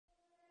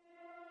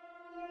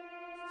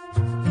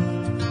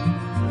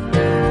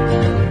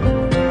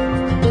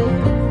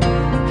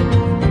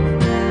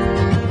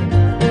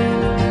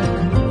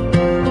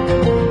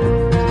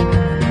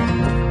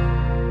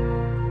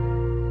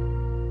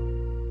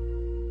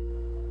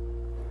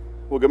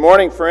Well, good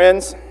morning,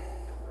 friends.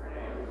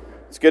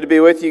 It's good to be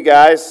with you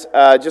guys.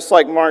 Just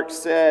like Mark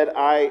said,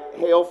 I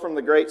hail from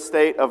the great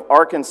state of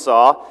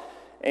Arkansas,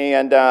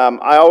 and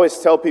I always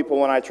tell people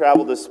when I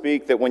travel to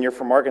speak that when you're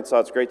from Arkansas,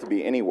 it's great to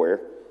be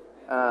anywhere.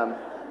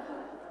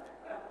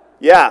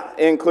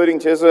 Including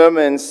Chisholm,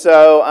 and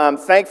so I'm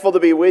thankful to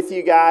be with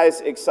you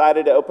guys,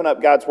 excited to open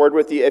up God's Word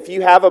with you. If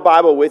you have a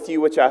Bible with you,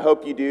 which I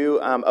hope you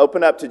do,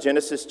 open up to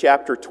Genesis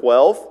chapter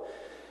 12.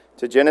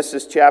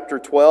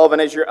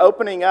 And as you're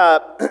opening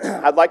up,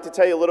 I'd like to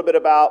tell you a little bit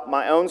about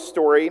my own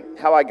story,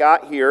 how I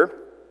got here,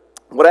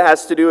 what it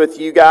has to do with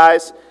you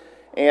guys,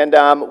 and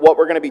what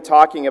we're going to be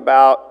talking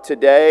about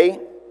today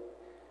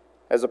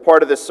as a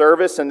part of the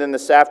service, and then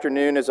this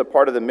afternoon as a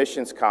part of the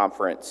missions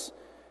conference.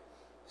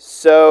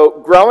 So,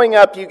 growing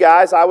up, you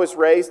guys, I was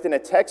raised in a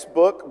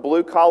textbook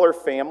blue-collar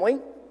family,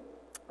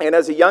 and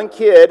as a young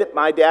kid,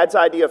 my dad's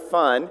idea of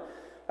fun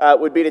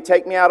would be to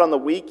take me out on the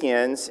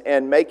weekends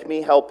and make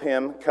me help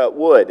him cut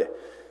wood.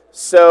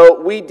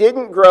 So we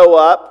didn't grow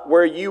up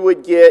where you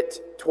would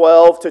get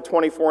 12 to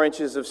 24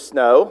 inches of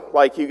snow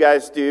like you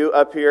guys do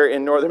up here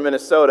in northern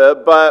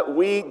Minnesota, but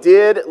we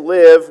did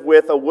live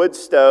with a wood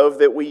stove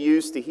that we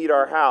used to heat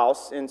our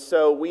house, and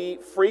so we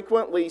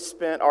frequently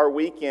spent our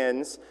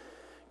weekends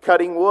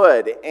cutting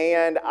wood.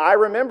 And I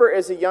remember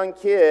as a young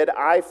kid,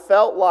 I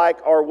felt like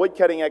our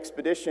woodcutting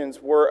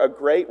expeditions were a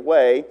great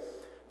way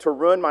to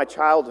ruin my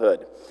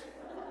childhood.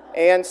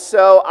 And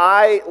so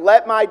I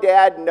let my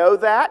dad know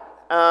that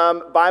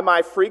by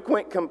my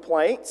frequent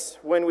complaints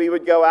when we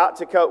would go out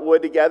to cut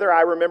wood together.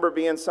 I remember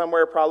being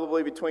somewhere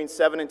probably between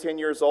 7 and 10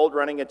 years old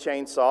running a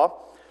chainsaw.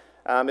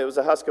 It was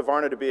a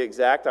Husqvarna to be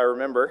exact, I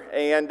remember.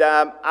 And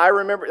I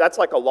remember, that's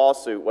like a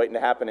lawsuit waiting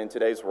to happen in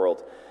today's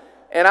world.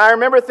 And I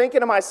remember thinking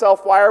to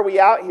myself, why are we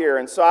out here?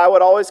 And so I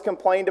would always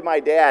complain to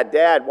my dad,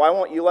 Dad, why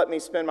won't you let me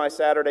spend my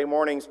Saturday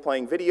mornings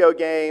playing video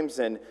games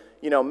and,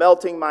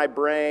 melting my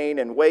brain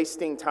and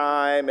wasting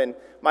time? And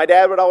my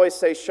dad would always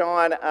say,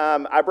 Sean,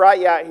 I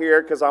brought you out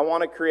here because I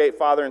want to create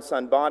father and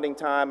son bonding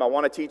time. I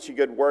want to teach you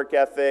good work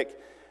ethic.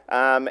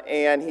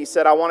 And he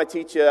said, I want to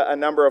teach you a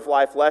number of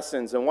life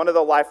lessons. And one of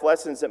the life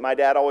lessons that my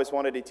dad always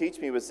wanted to teach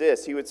me was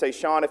this. He would say,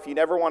 Sean, if you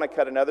never want to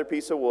cut another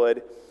piece of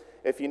wood,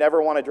 if you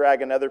never want to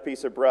drag another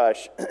piece of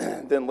brush,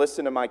 then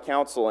listen to my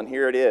counsel, and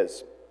here it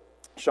is.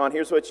 Sean,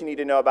 here's what you need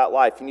to know about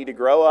life. You need to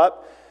grow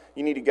up.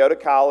 You need to go to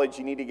college.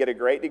 You need to get a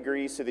great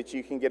degree so that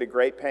you can get a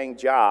great paying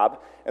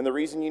job. And the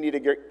reason you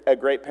need a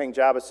great paying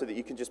job is so that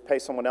you can just pay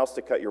someone else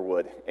to cut your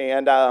wood.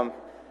 And I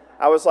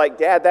was like,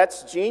 Dad,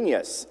 that's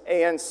genius.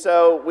 And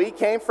so we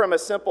came from a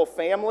simple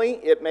family.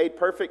 It made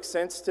perfect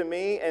sense to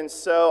me. And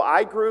so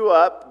I grew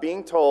up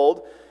being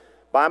told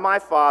by my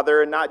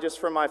father, and not just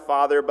from my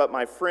father, but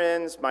my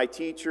friends, my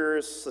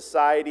teachers,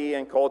 society,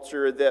 and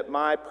culture, that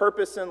my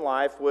purpose in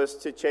life was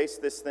to chase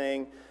this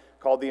thing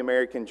called the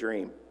American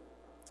dream.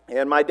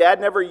 And my dad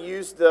never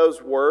used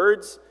those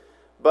words,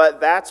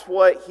 but that's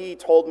what he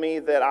told me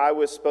that I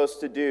was supposed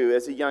to do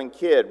as a young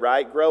kid,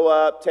 right? Grow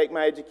up, take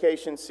my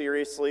education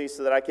seriously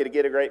so that I could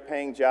get a great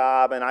paying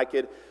job, and I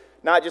could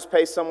not just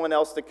pay someone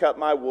else to cut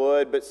my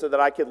wood, but so that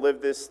I could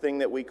live this thing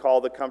that we call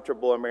the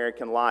comfortable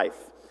American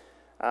life.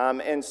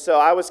 And so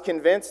I was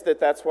convinced that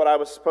that's what I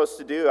was supposed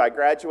to do. I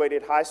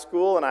graduated high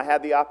school and I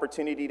had the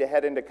opportunity to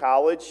head into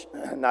college.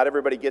 Not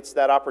everybody gets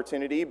that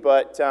opportunity,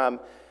 but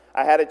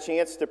I had a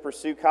chance to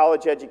pursue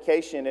college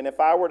education. And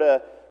if I were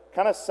to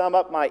kind of sum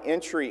up my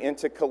entry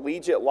into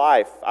collegiate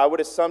life, I would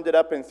have summed it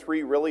up in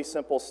 3 really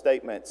simple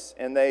statements.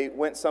 And they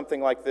went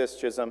something like this,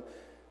 Chisholm.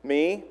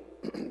 Me,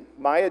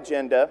 my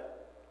agenda,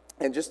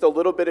 and just a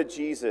little bit of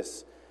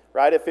Jesus,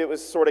 right? If it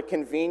was sort of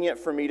convenient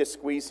for me to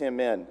squeeze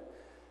him in.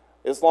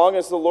 As long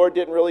as the Lord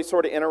didn't really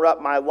sort of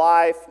interrupt my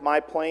life, my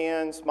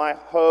plans, my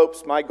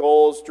hopes, my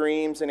goals,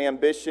 dreams, and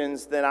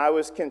ambitions, then I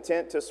was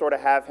content to sort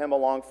of have him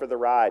along for the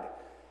ride,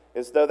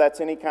 as though that's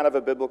any kind of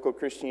a biblical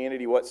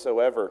Christianity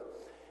whatsoever.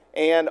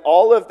 And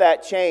all of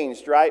that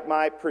changed, right?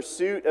 My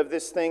pursuit of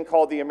this thing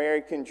called the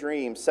American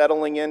dream,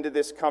 settling into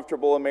this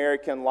comfortable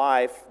American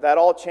life, that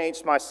all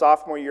changed my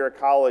sophomore year of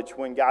college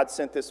when God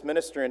sent this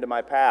minister into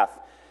my path.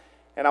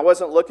 And I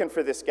wasn't looking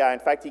for this guy. In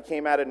fact, he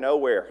came out of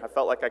nowhere. I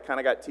felt like I kind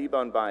of got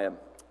T-boned by him.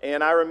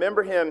 And I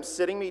remember him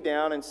sitting me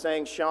down and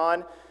saying,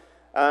 Sean,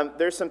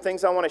 there's some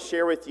things I want to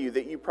share with you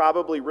that you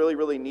probably really,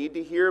 really need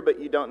to hear, but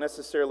you don't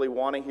necessarily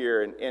want to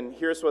hear. And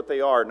here's what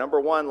they are. Number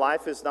one,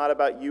 life is not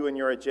about you and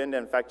your agenda.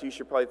 In fact, you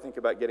should probably think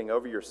about getting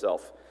over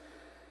yourself.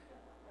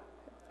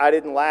 I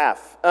didn't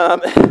laugh.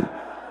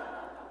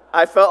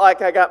 I felt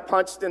like I got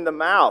punched in the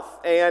mouth.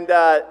 And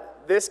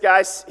this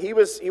guy, he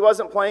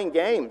wasn't playing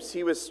games.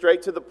 He was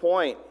straight to the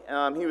point.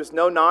 He was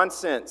no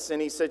nonsense.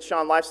 And he said,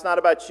 Sean, life's not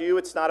about you.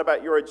 It's not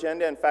about your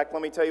agenda. In fact,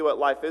 let me tell you what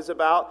life is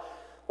about.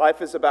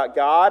 Life is about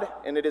God,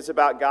 and it is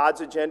about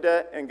God's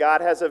agenda. And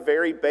God has a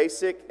very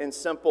basic and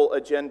simple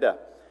agenda.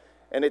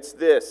 And it's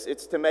this.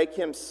 It's to make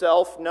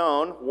himself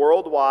known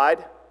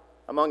worldwide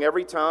among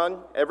every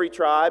tongue, every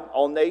tribe,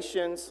 all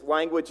nations,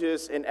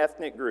 languages, and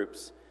ethnic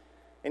groups.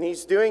 And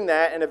he's doing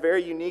that in a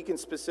very unique and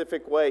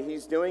specific way.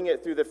 He's doing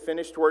it through the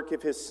finished work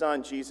of his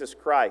Son, Jesus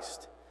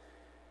Christ.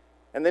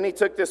 And then he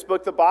took this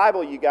book, the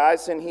Bible, you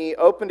guys, and he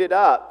opened it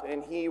up,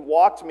 and he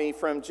walked me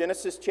from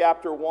Genesis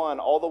chapter 1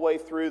 all the way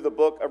through the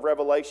book of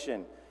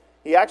Revelation.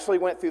 He actually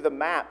went through the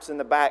maps in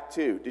the back,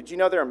 too. Did you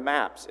know there are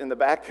maps in the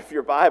back of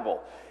your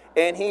Bible?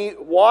 And he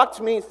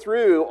walked me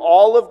through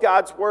all of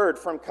God's Word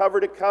from cover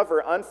to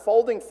cover,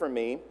 unfolding for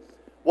me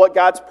what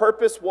God's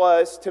purpose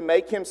was to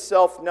make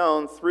himself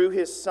known through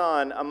his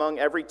Son among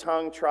every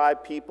tongue,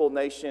 tribe, people,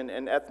 nation,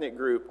 and ethnic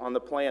group on the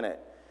planet.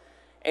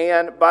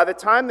 And by the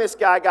time this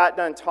guy got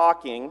done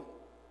talking,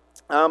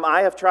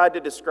 I have tried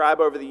to describe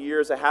over the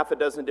years a half a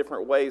dozen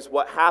different ways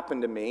what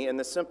happened to me. And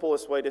the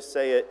simplest way to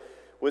say it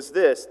was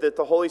this, that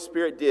the Holy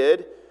Spirit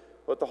did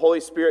what the Holy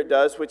Spirit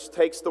does, which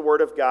takes the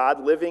Word of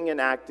God, living and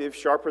active,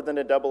 sharper than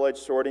a double-edged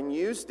sword, and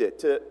used it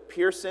to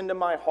pierce into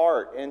my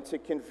heart and to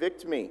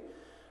convict me,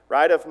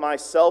 right, of my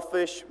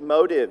selfish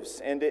motives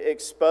and to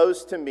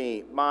expose to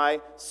me my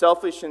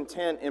selfish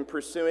intent in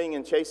pursuing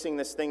and chasing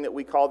this thing that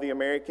we call the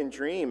American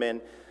dream.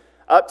 And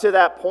up to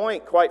that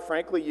point, quite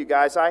frankly, you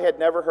guys, I had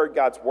never heard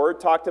God's Word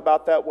talked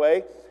about that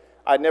way.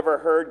 I'd never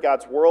heard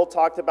God's world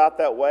talked about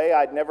that way.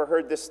 I'd never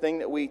heard this thing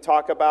that we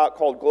talk about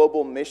called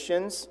global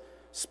missions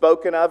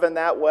spoken of in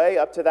that way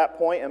up to that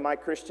point in my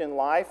Christian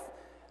life.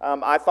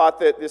 I thought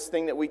that this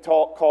thing that we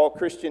call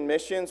Christian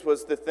missions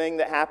was the thing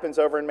that happens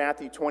over in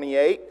Matthew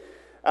 28,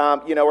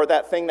 or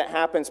that thing that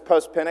happens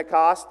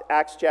post-Pentecost,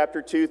 Acts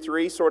chapter 2,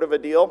 3, sort of a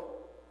deal.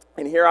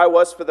 And here I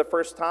was for the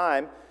first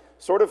time,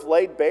 sort of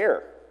laid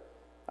bare,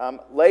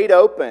 laid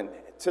open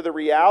to the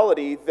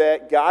reality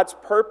that God's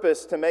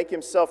purpose to make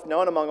himself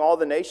known among all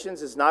the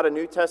nations is not a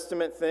New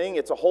Testament thing,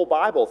 it's a whole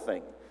Bible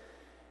thing.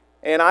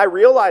 And I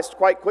realized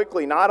quite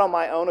quickly, not on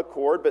my own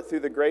accord, but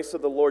through the grace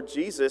of the Lord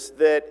Jesus,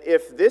 that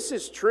if this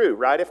is true,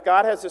 right, if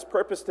God has this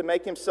purpose to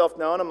make himself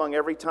known among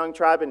every tongue,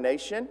 tribe, and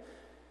nation,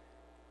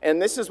 and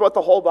this is what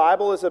the whole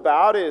Bible is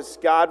about, is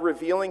God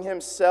revealing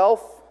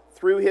himself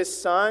through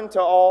his Son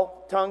to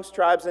all tongues,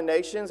 tribes, and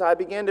nations, I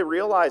began to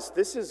realize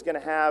this is going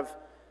to have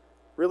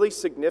really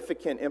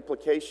significant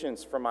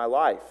implications for my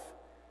life.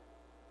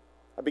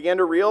 I began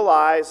to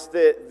realize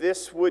that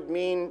this would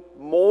mean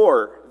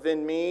more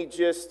than me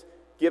just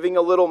giving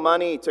a little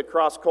money to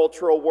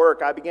cross-cultural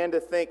work. I began to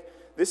think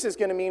this is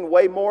going to mean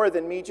way more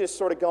than me just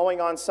sort of going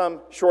on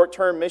some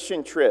short-term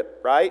mission trip,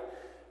 right?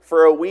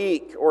 For a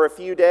week or a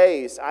few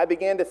days. I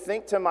began to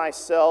think to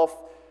myself,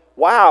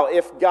 wow,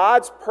 if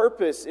God's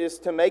purpose is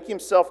to make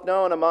himself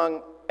known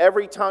among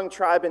every tongue,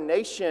 tribe, and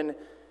nation,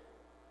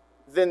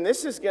 then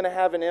this is going to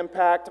have an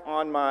impact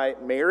on my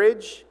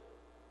marriage,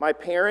 my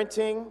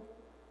parenting,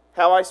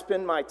 how I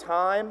spend my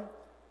time,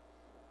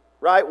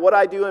 right? What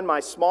I do in my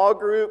small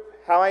group,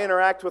 how I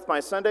interact with my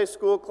Sunday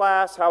school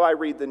class, how I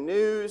read the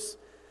news.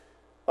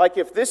 Like,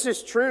 if this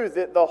is true,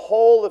 that the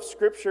whole of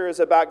Scripture is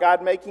about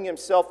God making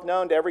himself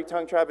known to every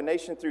tongue, tribe, and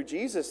nation through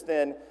Jesus,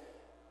 then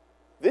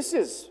this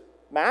is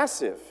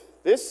massive.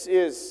 This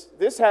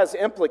has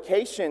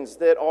implications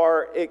that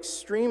are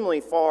extremely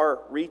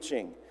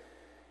far-reaching.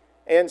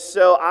 And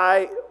so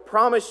I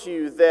promise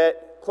you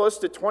that close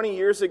to 20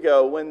 years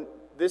ago, when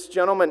this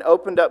gentleman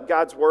opened up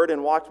God's Word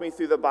and walked me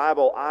through the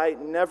Bible, I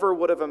never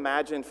would have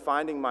imagined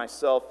finding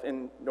myself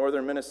in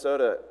northern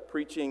Minnesota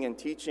preaching and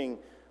teaching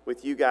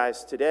with you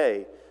guys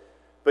today.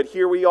 But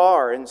here we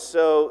are. And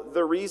so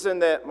the reason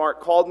that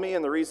Mark called me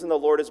and the reason the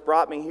Lord has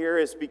brought me here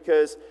is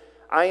because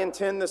I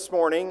intend this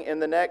morning in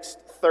the next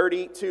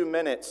 32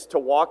 minutes to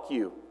walk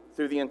you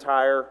through the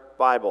entire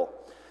Bible.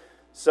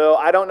 So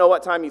I don't know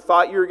what time you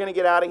thought you were going to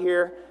get out of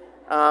here.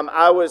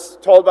 I was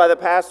told by the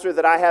pastor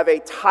that I have a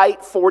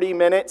tight 40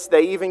 minutes.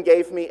 They even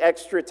gave me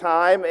extra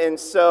time. And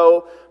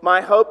so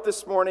my hope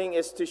this morning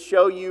is to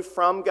show you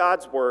from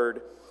God's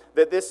Word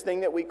that this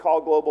thing that we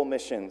call global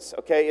missions,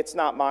 okay, it's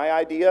not my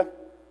idea.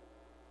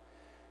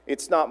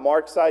 It's not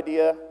Mark's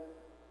idea.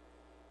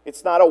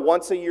 It's not a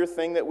once-a-year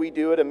thing that we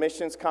do at a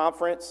missions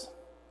conference,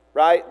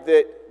 right?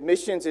 That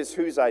missions is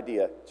whose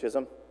idea,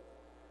 Chisholm?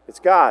 It's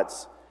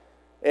God's.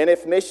 And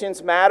if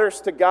missions matters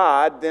to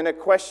God, then a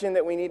question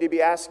that we need to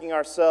be asking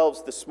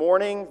ourselves this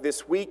morning,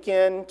 this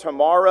weekend,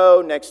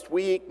 tomorrow, next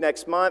week,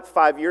 next month,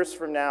 5 years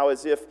from now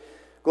is if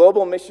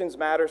global missions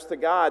matters to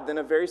God, then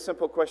a very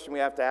simple question we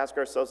have to ask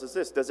ourselves is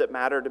this: does it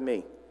matter to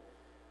me?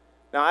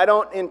 Now, I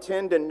don't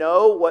intend to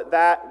know what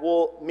that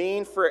will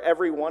mean for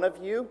every one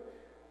of you,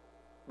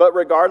 but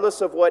regardless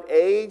of what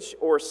age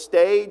or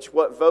stage,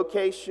 what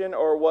vocation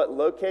or what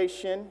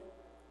location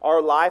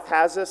our life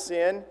has us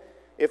in,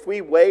 if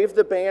we wave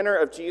the banner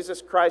of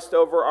Jesus Christ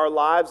over our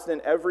lives,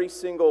 then every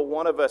single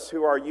one of us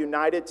who are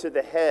united to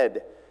the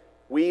head,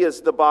 we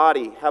as the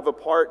body, have a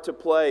part to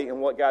play in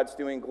what God's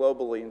doing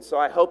globally. And so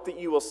I hope that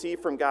you will see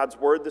from God's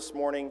Word this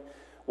morning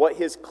what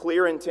his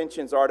clear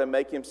intentions are to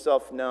make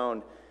himself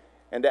known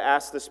and to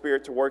ask the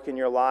Spirit to work in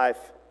your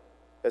life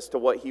as to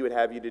what he would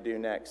have you to do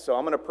next. So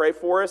I'm going to pray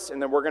for us,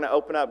 and then we're going to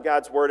open up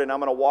God's Word, and I'm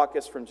going to walk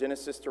us from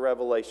Genesis to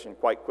Revelation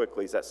quite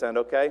quickly. Does that sound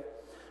okay?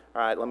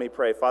 All right, let me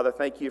pray. Father,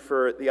 thank you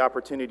for the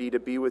opportunity to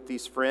be with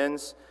these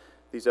friends,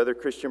 these other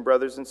Christian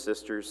brothers and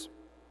sisters.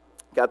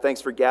 God,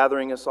 thanks for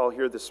gathering us all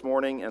here this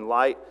morning in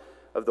light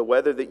of the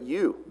weather that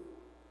you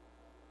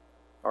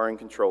are in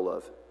control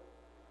of.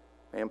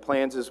 Man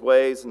plans his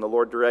ways and the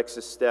Lord directs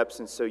his steps,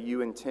 and so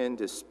you intend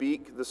to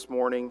speak this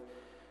morning,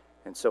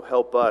 and so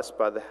help us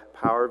by the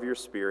power of your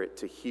Spirit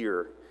to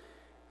hear.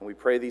 And we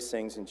pray these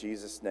things in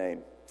Jesus'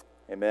 name.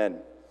 Amen.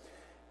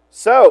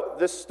 So,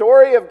 the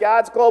story of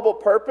God's global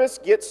purpose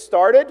gets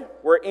started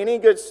where any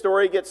good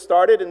story gets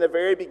started, in the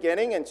very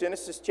beginning, in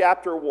Genesis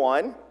chapter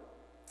 1.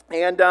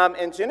 And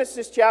in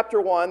Genesis chapter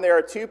 1, there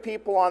are two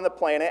people on the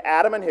planet,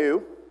 Adam and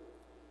who?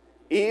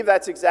 Eve,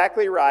 that's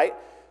exactly right.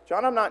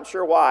 John, I'm not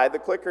sure why. The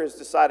clicker has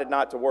decided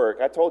not to work.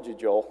 I told you,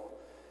 Joel.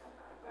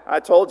 I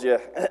told you.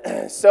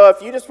 So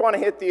if you just want to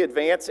hit the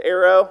advance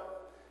arrow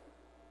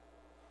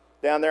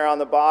down there on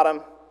the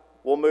bottom,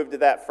 we'll move to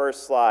that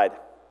first slide.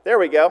 There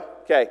we go.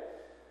 Okay.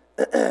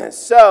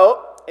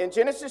 So, in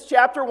Genesis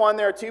chapter 1,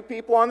 there are two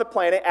people on the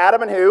planet,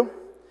 Adam and who?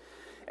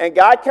 And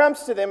God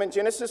comes to them in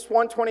Genesis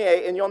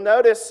 1:28, and you'll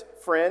notice,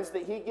 friends,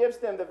 that he gives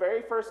them the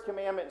very first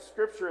commandment in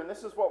Scripture, and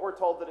this is what we're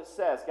told that it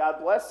says. God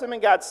blessed them,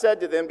 and God said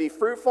to them, be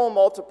fruitful and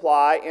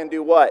multiply, and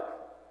do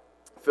what?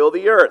 Fill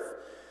the earth.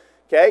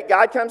 Okay,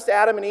 God comes to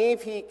Adam and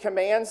Eve, he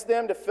commands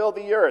them to fill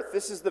the earth.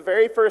 This is the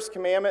very first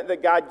commandment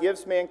that God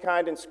gives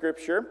mankind in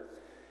Scripture.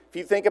 If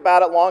you think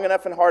about it long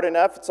enough and hard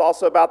enough, it's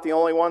also about the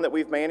only one that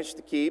we've managed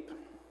to keep.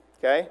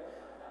 Okay?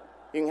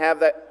 You can have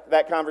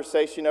that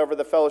conversation over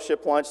the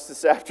fellowship lunch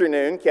this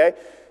afternoon. Okay?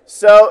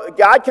 So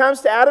God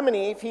comes to Adam and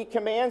Eve. He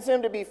commands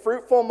them to be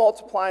fruitful,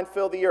 multiply, and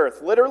fill the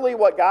earth. Literally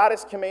what God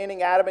is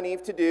commanding Adam and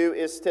Eve to do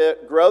is to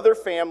grow their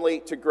family,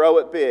 to grow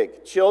it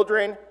big.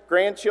 Children,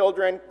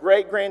 grandchildren,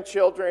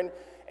 great-grandchildren.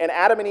 And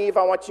Adam and Eve,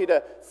 I want you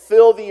to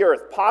fill the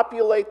earth,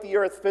 populate the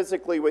earth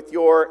physically with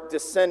your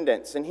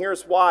descendants. And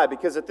here's why.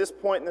 Because at this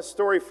point in the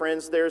story,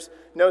 friends, there's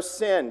no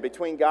sin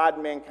between God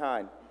and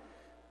mankind.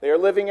 They are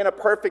living in a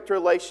perfect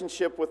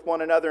relationship with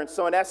one another. And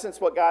so in essence,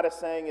 what God is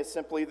saying is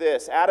simply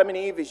this. Adam and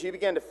Eve, as you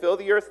begin to fill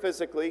the earth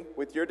physically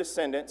with your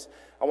descendants,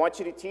 I want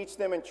you to teach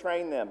them and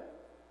train them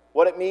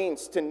what it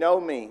means to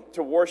know me,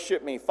 to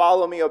worship me,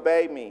 follow me,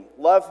 obey me,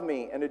 love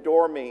me, and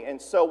adore me.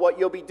 And so what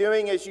you'll be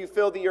doing as you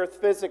fill the earth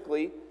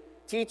physically,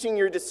 teaching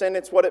your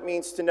descendants what it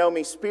means to know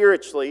me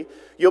spiritually,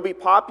 you'll be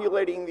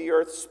populating the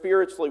earth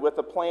spiritually with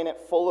a planet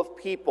full of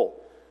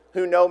people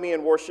who know me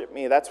and worship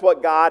me. That's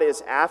what God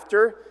is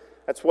after.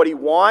 That's what he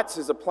wants,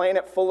 is a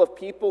planet full of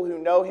people who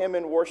know him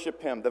and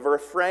worship him. The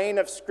refrain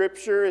of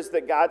Scripture is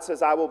that God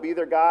says, I will be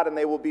their God and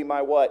they will be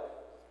my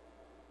what?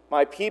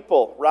 My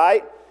people,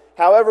 right?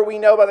 However, we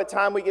know by the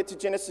time we get to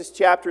Genesis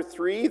chapter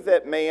 3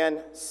 that man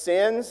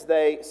sins.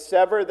 They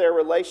sever their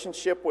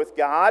relationship with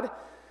God.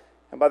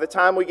 And by the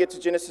time we get to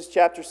Genesis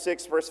chapter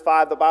 6, verse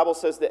 5, the Bible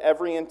says that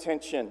every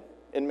intention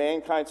in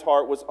mankind's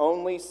heart was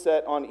only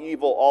set on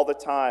evil all the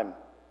time.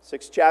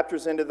 6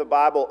 chapters into the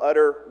Bible,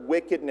 utter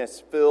wickedness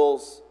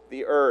fills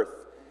the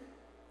earth.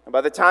 And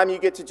by the time you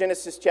get to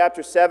Genesis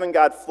chapter 7,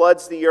 God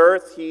floods the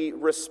earth. He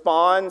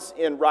responds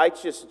in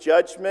righteous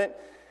judgment.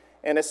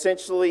 And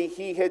essentially,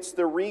 he hits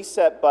the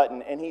reset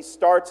button and he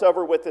starts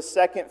over with the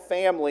second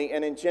family.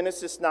 And in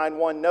Genesis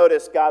 9:1,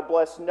 notice God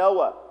blessed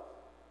Noah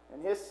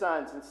and his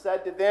sons and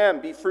said to them,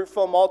 be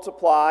fruitful,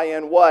 multiply,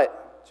 and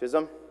what?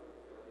 Chisholm?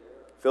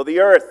 Fill the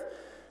earth.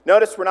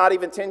 Notice we're not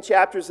even 10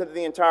 chapters into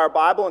the entire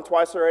Bible, and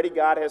twice already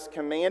God has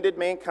commanded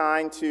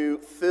mankind to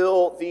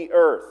fill the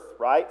earth,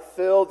 right?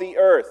 Fill the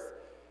earth.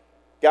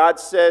 God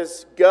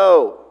says,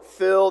 go,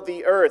 fill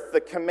the earth. The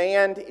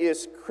command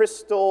is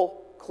crystal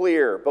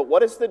clear. But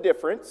what is the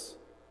difference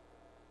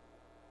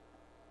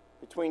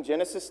between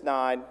Genesis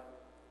 9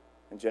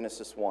 and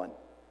Genesis 1?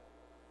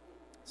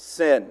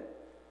 Sin.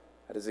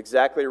 That is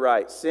exactly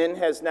right. Sin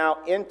has now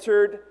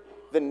entered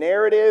the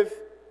narrative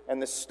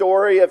and the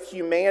story of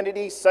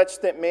humanity such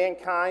that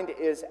mankind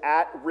is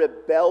at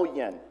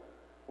rebellion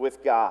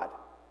with God.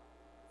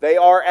 They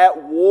are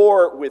at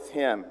war with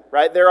him,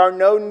 right? There are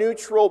no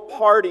neutral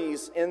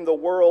parties in the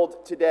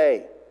world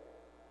today.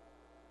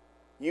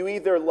 You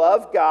either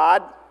love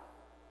God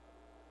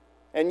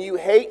and you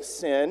hate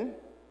sin,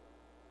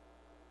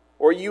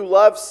 or you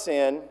love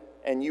sin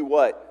and you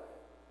what?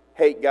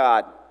 Hate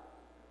God.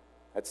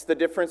 That's the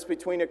difference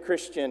between a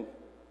Christian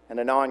and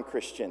a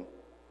non-Christian.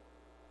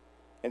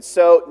 And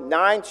so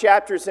 9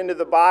 chapters into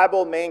the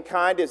Bible,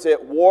 mankind is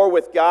at war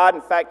with God.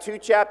 In fact, 2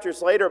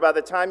 chapters later, by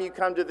the time you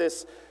come to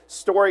this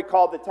story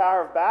called the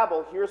Tower of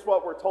Babel, here's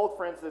what we're told,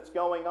 friends, that's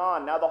going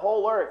on. Now, the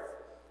whole earth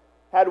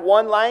had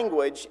one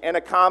language and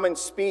a common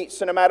speech.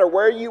 So no matter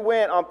where you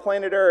went on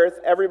planet Earth,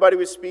 everybody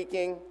was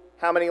speaking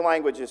how many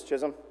languages,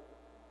 Chisholm?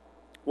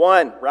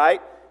 1,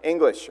 right?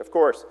 English, of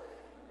course.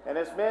 And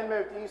as men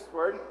moved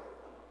eastward,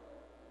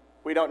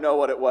 we don't know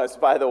what it was,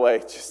 by the way,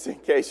 just in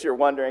case you're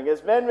wondering.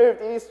 As men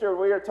moved eastward,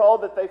 we are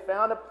told that they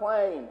found a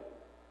plain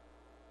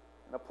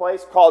in a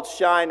place called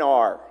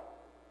Shinar.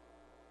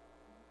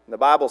 And the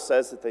Bible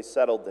says that they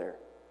settled there.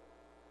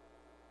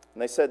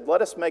 And they said,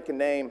 let us make a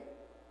name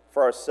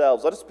for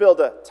ourselves. Let us build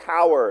a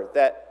tower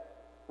that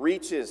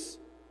reaches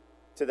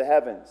to the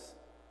heavens.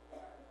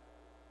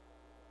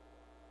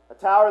 A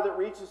tower that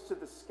reaches to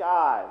the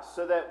sky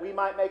so that we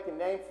might make a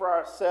name for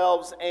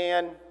ourselves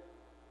and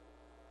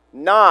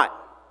not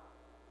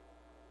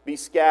be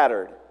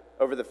scattered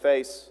over the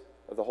face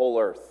of the whole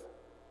earth.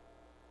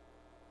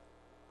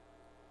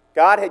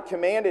 God had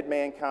commanded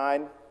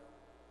mankind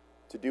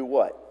to do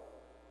what?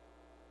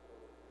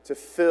 To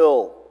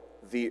fill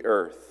the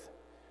earth.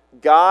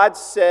 God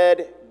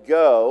said,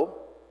 go,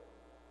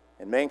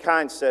 and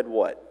mankind said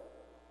what?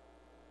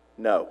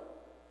 No.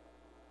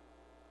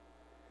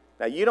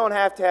 Now, you don't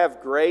have to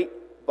have great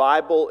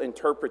Bible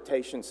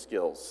interpretation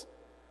skills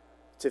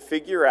to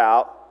figure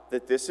out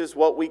that this is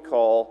what we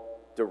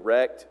call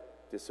direct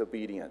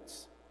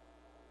disobedience.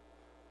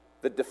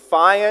 The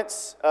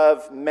defiance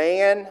of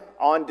man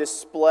on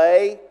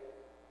display.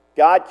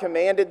 God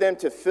commanded them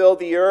to fill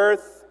the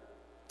earth,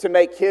 to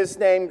make His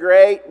name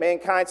great.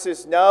 Mankind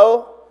says,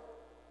 no,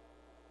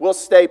 we'll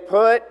stay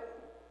put,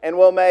 and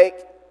we'll make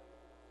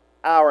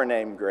our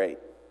name great.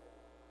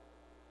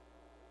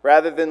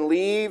 Rather than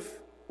leave,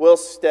 we'll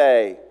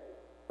stay.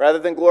 Rather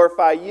than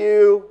glorify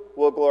you,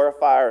 we'll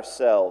glorify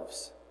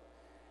ourselves.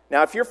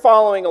 Now, if you're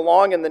following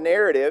along in the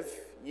narrative,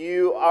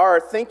 you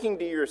are thinking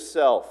to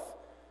yourself,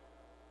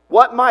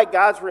 what might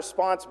God's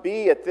response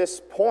be at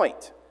this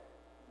point?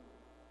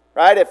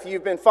 Right? If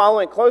you've been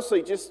following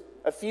closely, just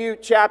a few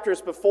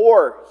chapters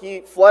before, He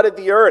flooded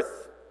the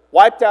earth,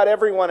 wiped out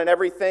everyone and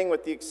everything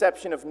with the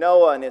exception of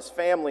Noah and his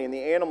family and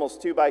the animals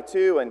 2 by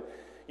 2. And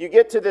you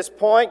get to this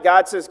point,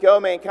 God says go,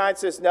 mankind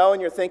says no,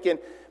 and you're thinking,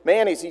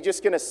 man, is He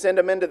just going to send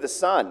them into the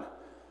sun?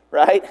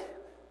 Right?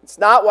 It's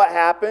not what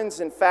happens.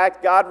 In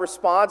fact, God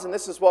responds, and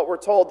this is what we're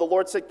told. The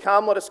Lord said,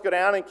 come, let us go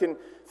down and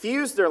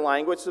confuse their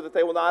language so that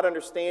they will not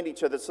understand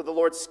each other. So the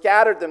Lord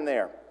scattered them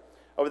there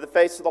over the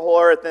face of the whole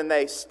earth, and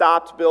they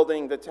stopped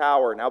building the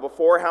tower. Now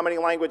before, how many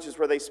languages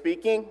were they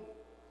speaking?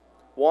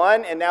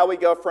 One, and now we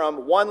go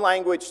from one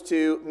language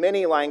to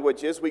many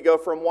languages. We go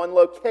from one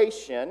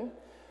location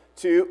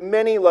to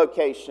many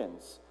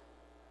locations.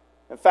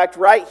 In fact,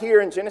 right here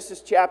in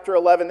Genesis chapter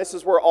 11, this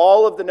is where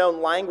all of the known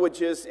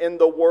languages in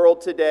the world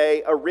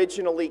today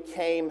originally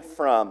came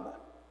from.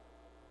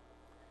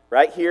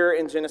 Right here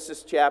in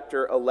Genesis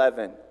chapter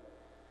 11.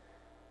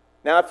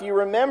 Now, if you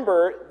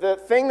remember, the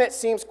thing that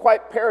seems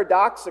quite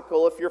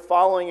paradoxical, if you're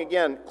following,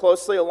 again,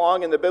 closely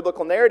along in the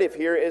biblical narrative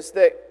here, is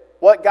that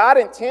what God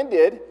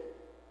intended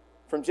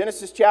from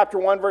Genesis chapter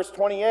 1, verse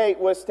 28,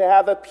 was to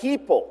have a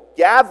people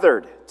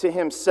gathered to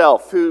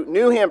Himself who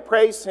knew Him,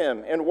 praised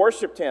Him, and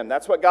worshiped Him.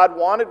 That's what God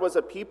wanted, was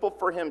a people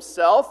for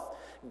Himself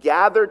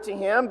gathered to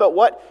Him. But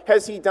what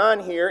has He done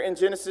here in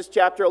Genesis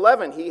chapter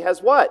 11? He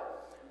has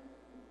what?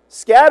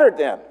 Scattered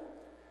them.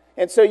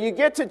 And so you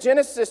get to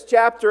Genesis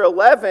chapter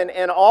 11,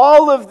 and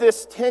all of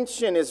this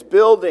tension is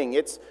building.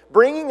 It's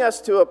bringing us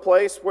to a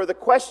place where the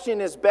question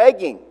is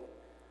begging.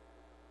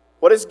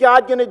 What is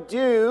God going to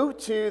do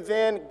to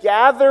then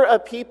gather a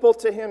people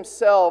to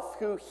Himself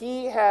who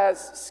He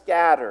has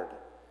scattered?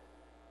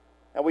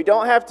 And we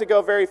don't have to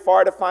go very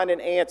far to find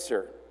an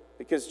answer,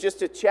 because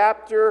just a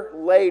chapter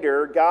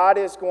later, God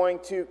is going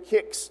to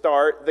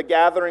kickstart the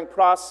gathering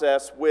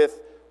process with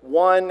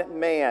one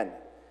man.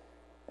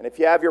 And if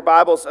you have your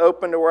Bibles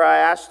open to where I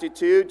asked you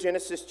to,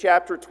 Genesis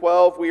chapter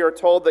 12, we are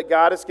told that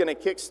God is going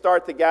to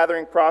kickstart the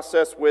gathering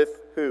process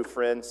with who,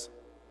 friends?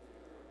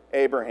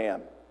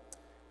 Abraham.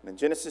 In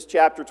Genesis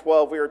chapter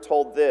 12, we are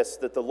told this,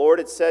 that the Lord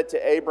had said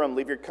to Abram,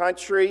 leave your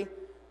country,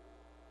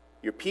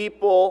 your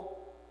people,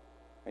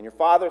 and your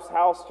father's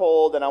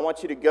household, and I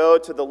want you to go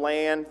to the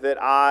land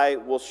that I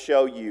will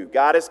show you.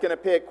 God is going to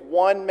pick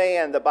one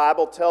man. The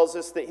Bible tells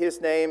us that his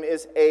name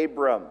is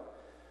Abram.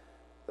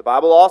 The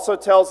Bible also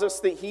tells us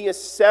that he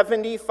is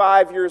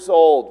 75 years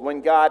old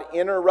when God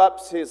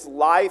interrupts his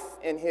life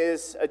and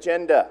his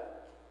agenda.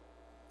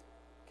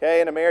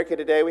 Okay, in America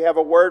today, we have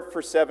a word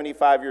for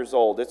 75 years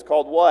old. It's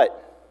called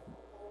what?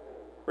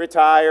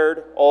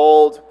 Retired,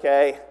 old,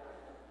 okay?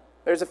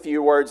 There's a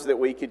few words that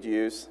we could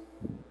use.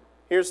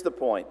 Here's the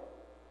point.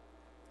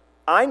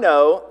 I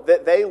know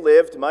that they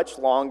lived much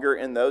longer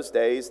in those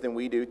days than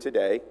we do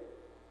today.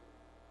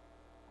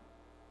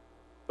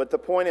 But the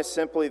point is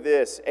simply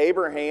this.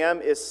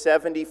 Abraham is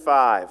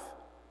 75.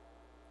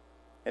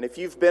 And if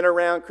you've been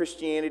around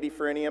Christianity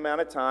for any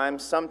amount of time,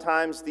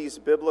 sometimes these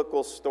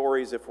biblical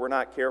stories, if we're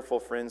not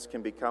careful, friends,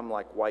 can become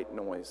like white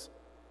noise.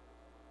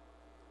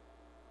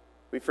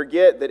 We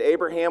forget that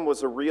Abraham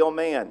was a real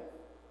man.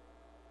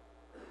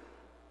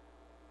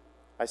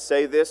 I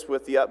say this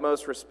with the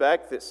utmost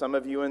respect that some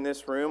of you in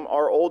this room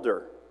are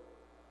older.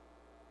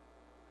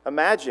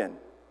 Imagine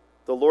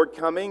the Lord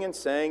coming and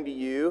saying to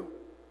you,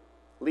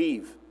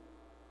 leave.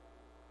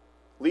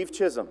 Leave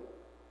Chisholm.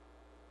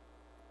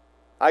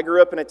 I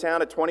grew up in a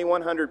town of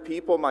 2,100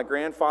 people. My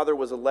grandfather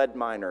was a lead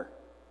miner.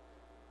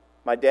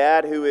 My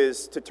dad, who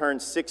is to turn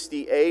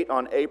 68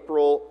 on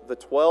April the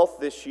 12th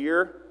this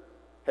year,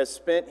 has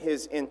spent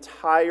his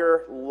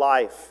entire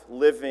life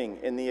living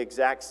in the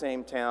exact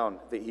same town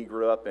that he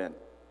grew up in.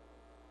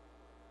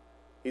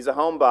 He's a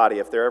homebody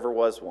if there ever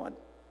was one.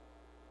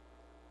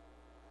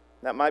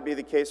 That might be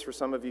the case for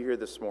some of you here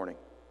this morning.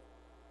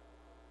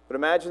 But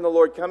imagine the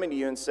Lord coming to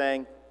you and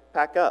saying,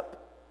 pack up.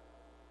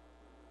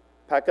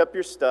 Pack up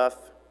your stuff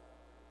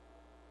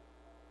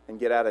and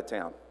get out of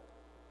town.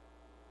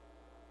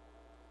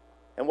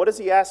 And what does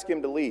he ask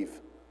him to leave?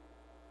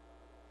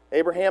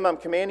 Abraham, I'm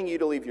commanding you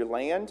to leave your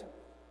land.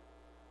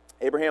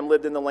 Abraham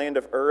lived in the land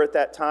of Ur at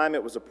that time.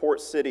 It was a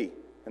port city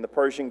in the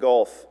Persian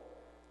Gulf.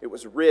 It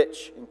was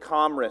rich in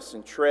commerce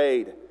and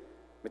trade,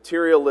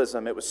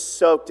 materialism. It was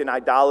soaked in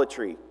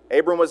idolatry.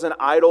 Abram was an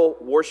idol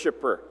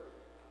worshiper.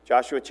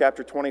 Joshua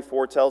chapter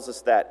 24 tells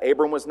us that.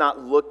 Abram was not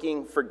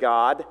looking for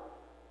God.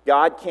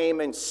 God came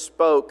and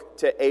spoke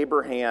to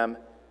Abraham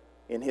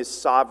in his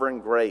sovereign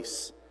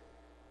grace.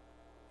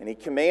 And he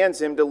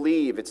commands him to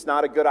leave. It's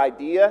not a good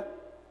idea.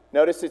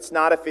 Notice it's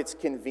not if it's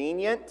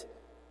convenient.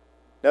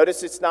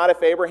 Notice it's not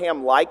if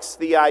Abraham likes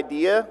the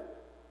idea.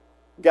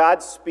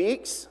 God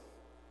speaks,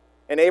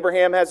 and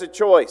Abraham has a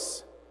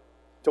choice.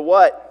 To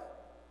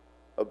what?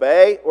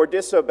 Obey or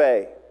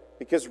disobey?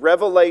 Because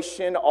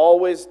revelation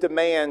always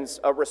demands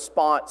a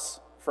response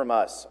from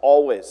us.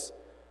 Always.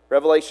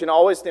 Revelation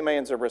always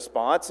demands a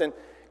response. And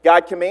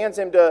God commands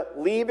him to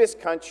leave his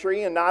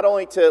country, and not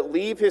only to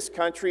leave his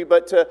country,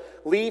 but to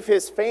leave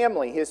his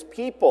family, his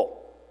people.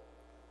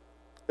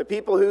 The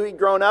people who he'd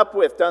grown up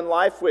with, done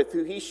life with,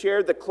 who he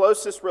shared the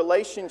closest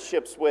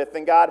relationships with.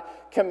 And God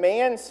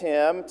commands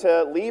him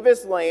to leave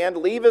his land,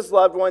 leave his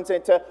loved ones,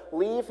 and to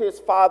leave his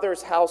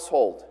father's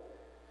household.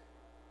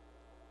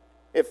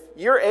 If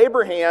you're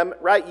Abraham,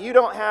 right, you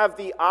don't have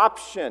the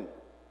option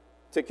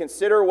to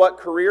consider what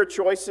career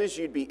choices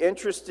you'd be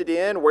interested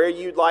in, where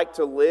you'd like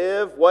to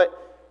live, what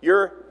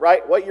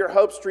your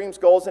hopes, dreams,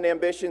 goals, and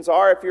ambitions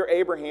are. If you're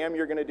Abraham,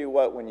 you're going to do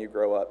what when you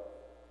grow up?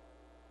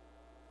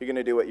 You're going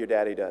to do what your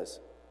daddy does.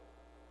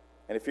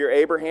 And if you're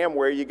Abraham,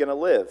 where are you going to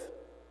live?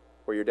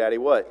 Where your daddy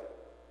what?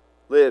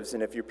 Lives.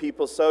 And if your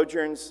people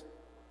sojourns,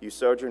 you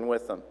sojourn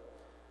with them.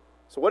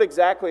 So what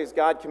exactly is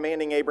God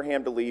commanding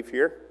Abraham to leave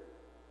here?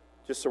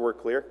 Just so we're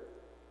clear.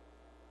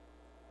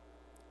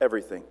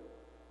 Everything.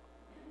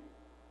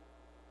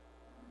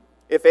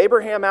 If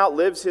Abraham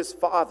outlives his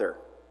father,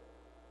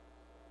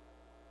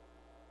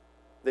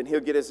 then he'll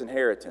get his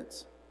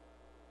inheritance.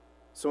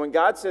 So when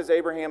God says,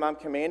 Abraham, I'm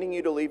commanding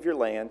you to leave your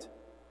land,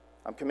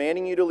 I'm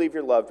commanding you to leave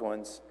your loved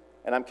ones,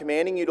 and I'm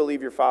commanding you to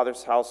leave your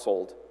father's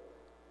household,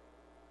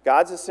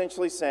 God's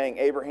essentially saying,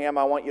 Abraham,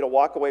 I want you to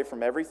walk away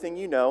from everything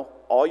you know,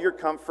 all your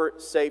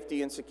comfort,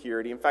 safety, and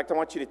security. In fact, I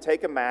want you to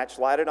take a match,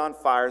 light it on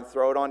fire, and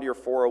throw it onto your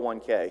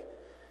 401k.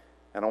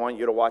 And I want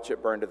you to watch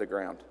it burn to the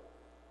ground.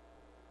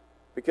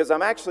 Because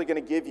I'm actually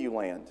going to give you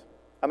land.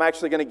 I'm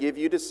actually going to give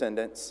you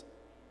descendants.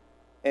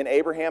 And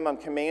Abraham, I'm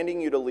commanding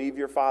you to leave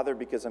your father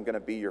because I'm going to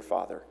be your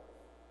father.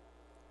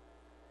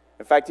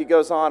 In fact, he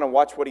goes on and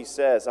watch what he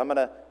says. I'm going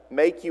to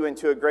make you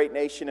into a great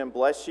nation and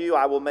bless you.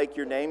 I will make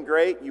your name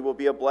great. You will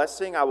be a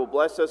blessing. I will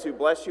bless those who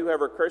bless you.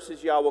 Whoever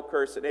curses you, I will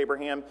curse. And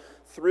Abraham,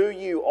 through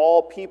you,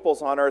 all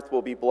peoples on earth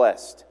will be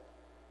blessed.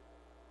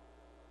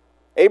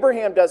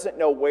 Abraham doesn't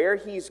know where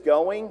he's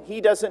going. He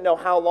doesn't know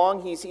how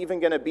long he's even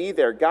going to be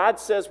there. God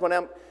says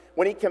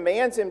when he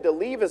commands him to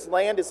leave his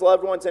land, his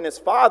loved ones, and his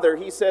father,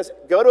 he says,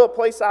 go to a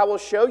place I will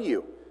show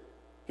you.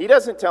 He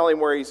doesn't tell him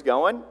where he's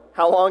going,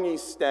 how long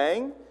he's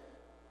staying.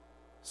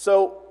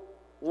 So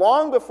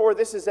long before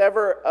this is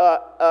ever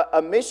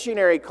a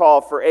missionary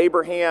call for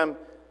Abraham,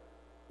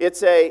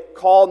 it's a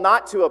call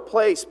not to a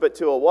place, but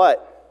to a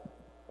what?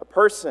 A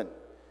person.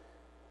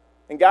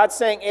 And God's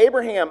saying,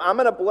 Abraham, I'm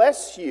going to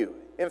bless you.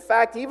 In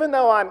fact, even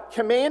though I'm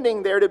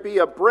commanding there to be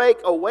a break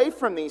away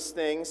from these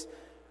things,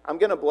 I'm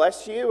going to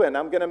bless you and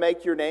I'm going to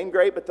make your name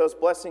great, but those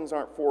blessings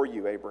aren't for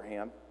you,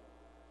 Abraham.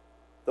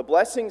 The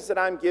blessings that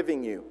I'm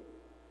giving you,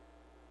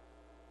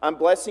 I'm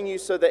blessing you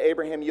so that,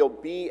 Abraham, you'll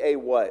be a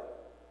what?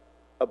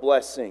 A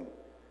blessing.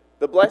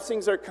 The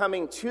blessings are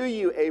coming to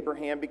you,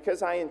 Abraham,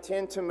 because I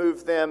intend to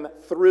move them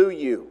through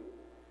you.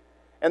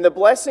 And the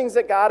blessings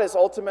that God is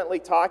ultimately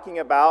talking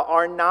about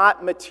are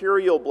not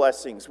material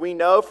blessings. We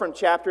know from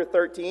chapter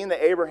 13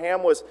 that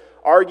Abraham was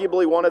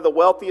arguably one of the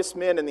wealthiest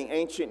men in the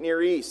ancient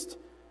Near East.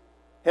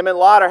 Him and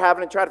Lot are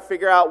having to try to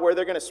figure out where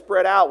they're going to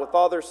spread out with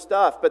all their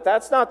stuff. But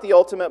that's not the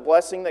ultimate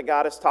blessing that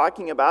God is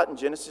talking about in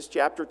Genesis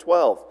chapter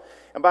 12.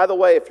 And by the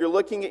way, if you're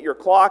looking at your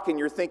clock and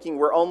you're thinking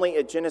we're only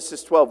at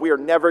Genesis 12, we are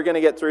never going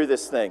to get through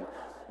this thing.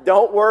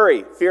 Don't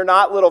worry. Fear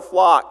not, little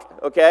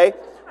flock, okay?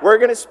 We're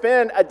going to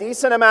spend a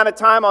decent amount of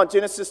time on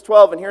Genesis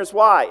 12, and here's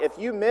why. If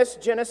you miss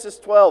Genesis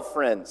 12,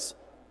 friends,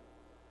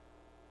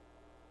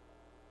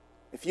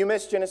 if you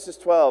miss Genesis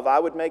 12, I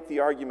would make the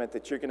argument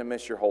that you're going to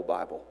miss your whole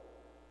Bible.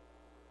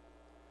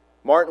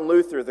 Martin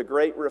Luther, the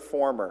great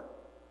reformer,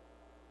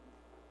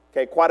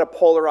 okay, quite a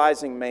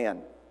polarizing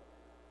man,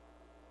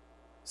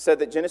 said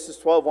that Genesis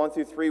 12, 1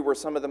 through 3 were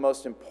some of the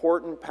most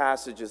important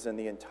passages in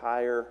the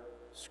entire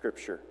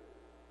Scripture.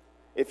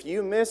 If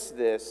you miss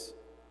this,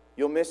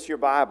 you'll miss your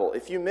Bible.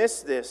 If you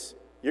miss this,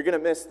 you're going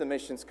to miss the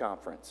missions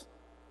conference.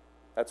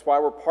 That's why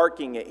we're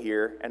parking it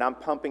here, and I'm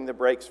pumping the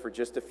brakes for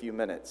just a few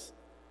minutes.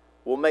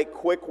 We'll make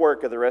quick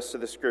work of the rest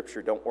of the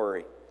Scripture, don't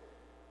worry.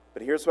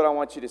 But here's what I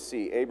want you to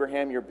see.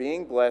 Abraham, you're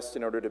being blessed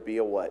in order to be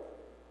a what?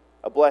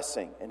 A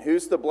blessing. And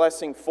who's the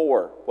blessing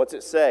for? What's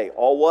it say?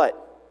 All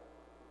what?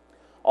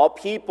 All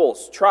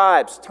peoples,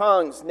 tribes,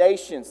 tongues,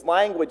 nations,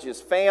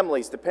 languages,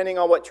 families, depending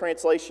on what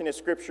translation of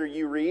Scripture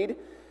you read.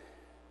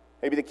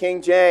 Maybe the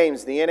King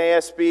James, the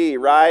NASB,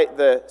 right?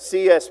 The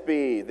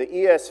CSB, the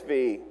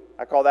ESV.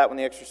 I call that one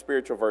the extra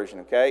spiritual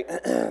version, okay?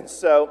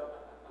 So,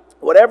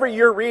 whatever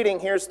you're reading,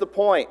 here's the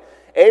point.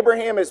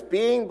 Abraham is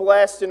being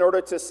blessed in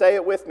order to, say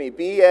it with me,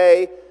 be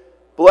a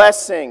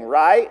blessing,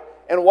 right?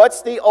 And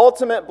what's the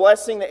ultimate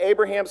blessing that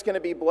Abraham's going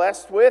to be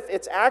blessed with?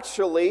 It's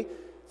actually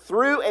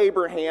through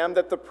Abraham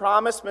that the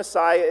promised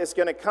Messiah is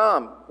going to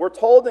come. We're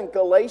told in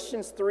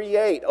Galatians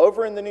 3:8,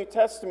 over in the New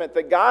Testament,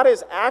 that God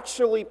is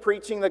actually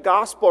preaching the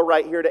gospel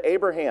right here to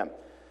Abraham.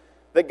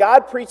 That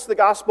God preached the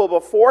gospel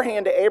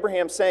beforehand to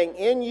Abraham, saying,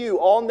 in you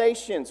all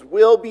nations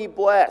will be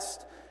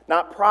blessed.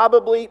 Not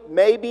probably,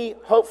 maybe,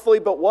 hopefully,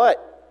 but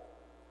what?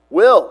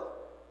 Will.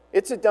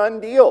 It's a done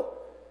deal.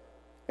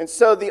 And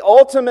so the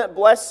ultimate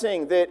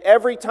blessing that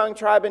every tongue,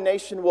 tribe, and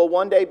nation will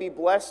one day be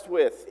blessed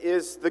with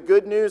is the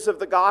good news of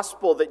the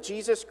gospel that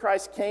Jesus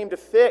Christ came to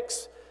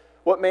fix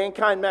what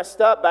mankind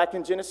messed up back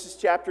in Genesis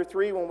chapter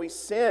 3 when we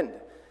sinned.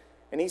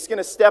 And He's going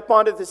to step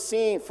onto the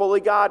scene,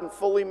 fully God and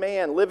fully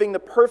man, living the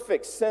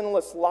perfect,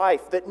 sinless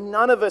life that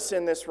none of us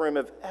in this room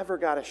have ever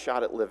got a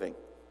shot at living.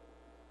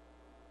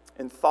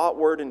 In thought,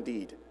 word, and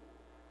deed.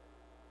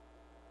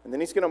 And then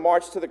He's going to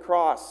march to the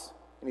cross,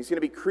 and He's going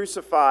to be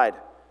crucified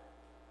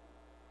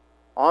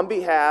on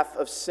behalf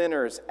of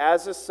sinners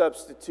as a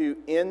substitute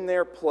in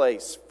their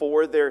place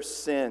for their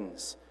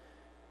sins.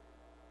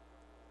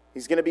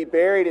 He's going to be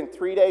buried, and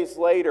 3 days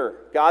later,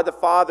 God the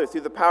Father,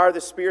 through the power of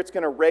the Spirit, is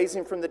going to raise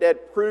Him from the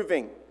dead,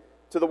 proving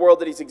to the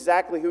world that He's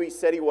exactly who He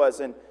said He was.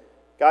 And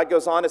God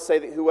goes on to say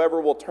that whoever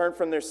will turn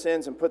from their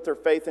sins and put their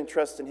faith and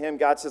trust in Him,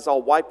 God says,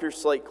 I'll wipe your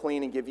slate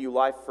clean and give you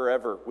life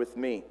forever with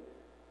me.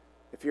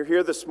 If you're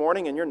here this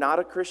morning and you're not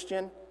a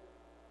Christian,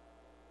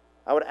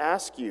 I would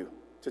ask you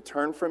to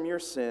turn from your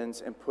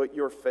sins and put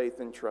your faith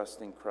and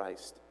trust in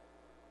Christ.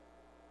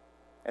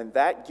 And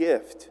that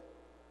gift,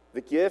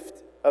 the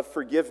gift of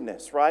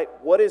forgiveness, right?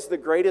 What is the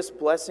greatest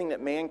blessing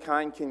that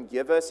mankind can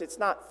give us? It's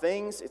not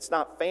things, it's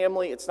not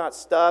family, it's not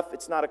stuff,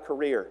 it's not a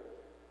career.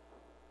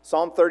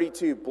 Psalm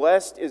 32,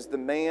 blessed is the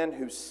man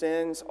whose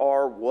sins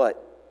are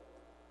what?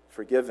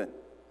 Forgiven.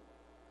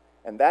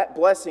 And that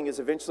blessing is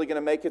eventually going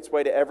to make its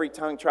way to every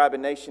tongue, tribe,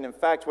 and nation. In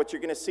fact, what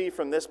you're going to see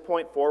from this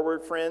point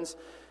forward, friends,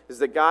 is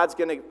that God's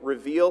going to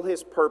reveal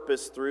His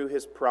purpose through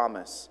His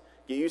promise.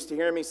 Get used to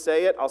hearing me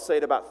say it. I'll say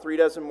it about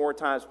 36 more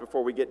times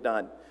before we get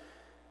done.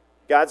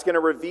 God's going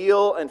to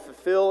reveal and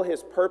fulfill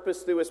His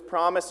purpose through His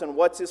promise. And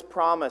what's His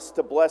promise?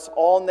 To bless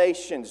all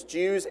nations,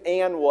 Jews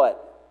and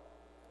what?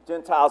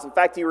 Gentiles. In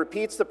fact, He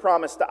repeats the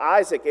promise to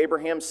Isaac,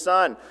 Abraham's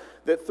son,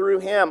 that through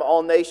him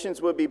all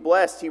nations would be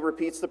blessed. He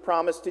repeats the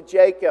promise to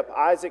Jacob,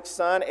 Isaac's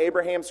son,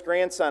 Abraham's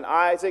grandson.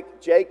 Isaac,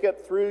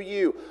 Jacob, through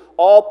you,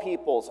 all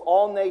peoples,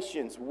 all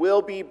nations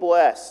will be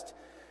blessed.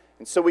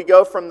 And so we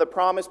go from the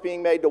promise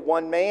being made to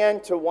one man,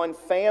 to one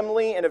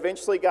family, and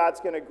eventually God's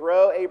going to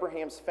grow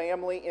Abraham's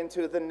family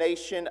into the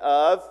nation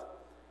of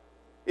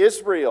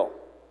Israel.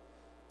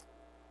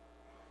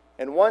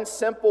 And one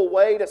simple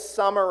way to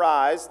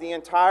summarize the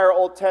entire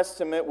Old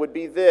Testament would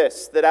be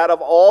this, that out of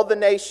all the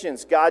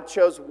nations, God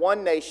chose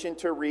one nation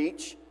to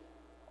reach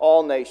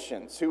all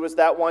nations. Who was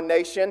that one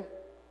nation?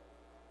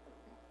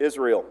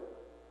 Israel.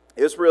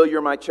 Israel,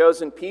 you're my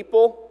chosen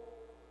people.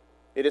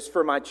 It is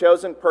for my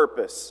chosen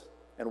purpose.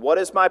 And what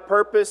is my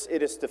purpose?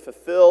 It is to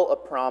fulfill a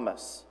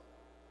promise.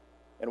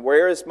 And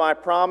where is my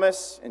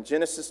promise? In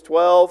Genesis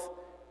 12.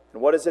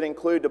 And what does it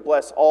include? To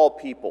bless all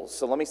peoples.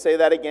 So let me say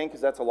that again,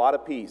 because that's a lot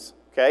of P's.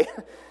 Okay?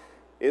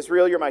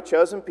 Israel, you're my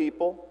chosen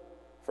people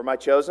for my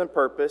chosen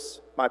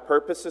purpose. My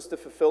purpose is to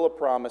fulfill a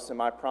promise, and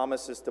my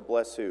promise is to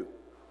bless who?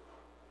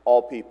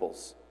 All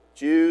peoples.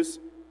 Jews,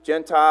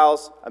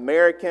 Gentiles,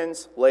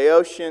 Americans,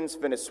 Laotians,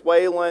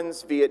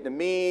 Venezuelans,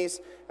 Vietnamese,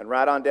 and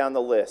right on down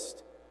the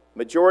list.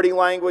 Majority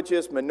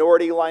languages,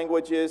 minority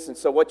languages. And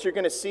so what you're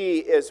going to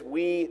see as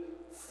we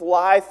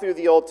fly through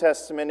the Old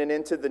Testament and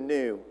into the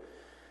New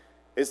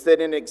is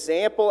that in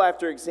example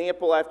after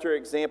example after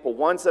example,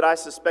 ones that I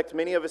suspect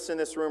many of us in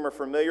this room are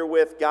familiar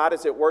with, God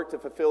is at work to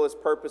fulfill His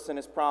purpose and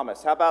His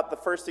promise. How about the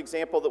first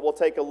example that we'll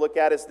take a look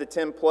at is the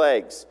 10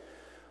 plagues.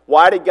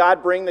 Why did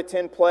God bring the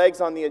 10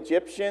 plagues on the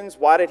Egyptians?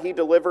 Why did He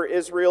deliver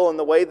Israel in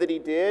the way that He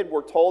did?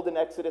 We're told in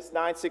Exodus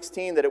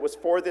 9:16 that it was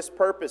for this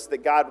purpose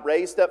that God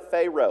raised up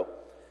Pharaoh.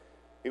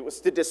 It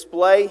was to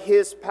display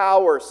His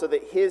power so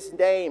that His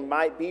name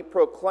might be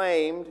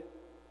proclaimed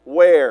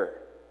where?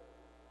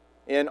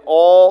 In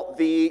all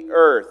the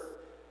earth.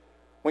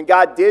 When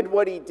God did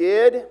what He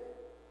did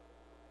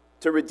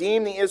to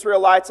redeem the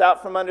Israelites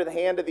out from under the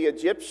hand of the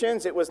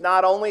Egyptians, it was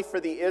not only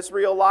for the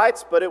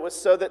Israelites, but it was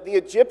so that the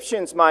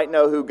Egyptians might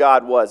know who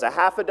God was.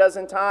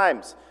 6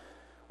 times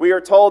we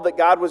are told that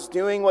God was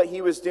doing what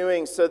He was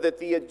doing so that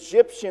the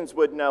Egyptians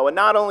would know. And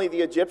not only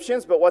the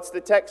Egyptians, but what's the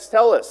text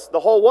tell us? The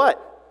whole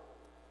what?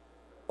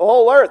 The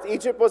whole earth.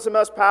 Egypt was the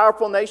most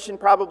powerful nation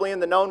probably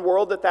in the known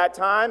world at that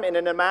time. And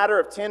in a matter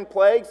of 10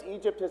 plagues,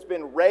 Egypt has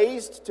been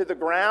razed to the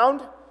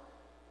ground.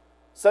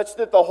 such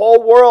that the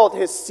whole world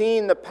has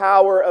seen the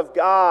power of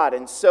God.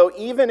 And so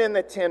even in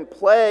the 10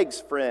 plagues,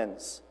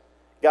 friends,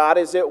 God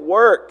is at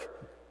work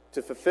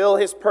to fulfill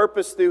His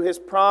purpose through His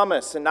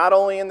promise. And not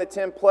only in the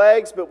 10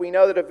 plagues, but we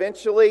know that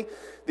eventually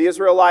the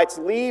Israelites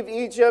leave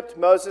Egypt.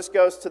 Moses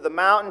goes to the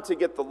mountain to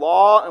get the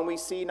law. And we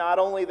see not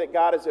only that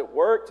God is at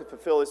work to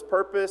fulfill His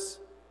purpose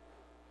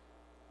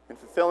and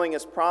fulfilling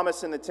His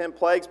promise in the 10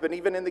 plagues, but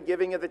even in the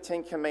giving of the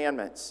 10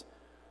 commandments.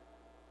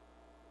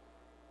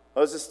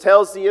 Moses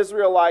tells the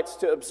Israelites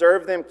to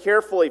observe them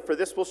carefully, for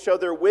this will show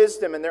their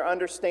wisdom and their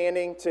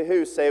understanding to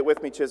who? Say it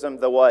with me, Chisholm.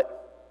 The what?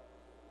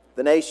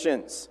 The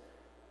nations.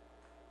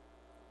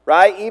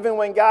 Right? Even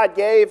when God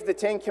gave the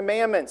 10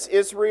 commandments,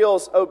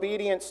 Israel's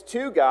obedience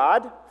to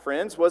God,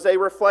 friends, was a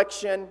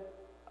reflection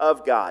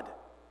of God.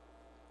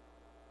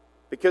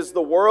 Because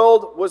the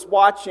world was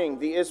watching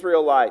the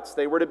Israelites.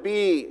 They were to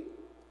be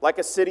like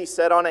a city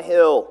set on a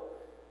hill.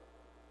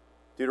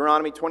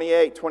 Deuteronomy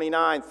 28,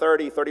 29,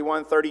 30,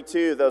 31,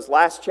 32. Those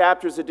last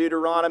chapters of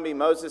Deuteronomy,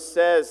 Moses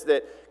says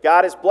that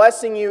God is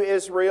blessing you,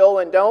 Israel,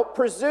 and don't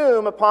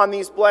presume upon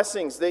these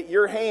blessings that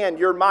your hand,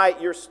 your might,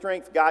 your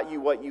strength got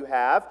you what you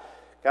have.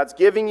 God's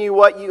giving you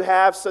what you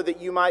have so that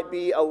you might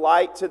be a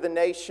light to the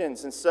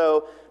nations. And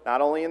so,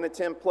 not only in the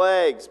 10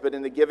 plagues, but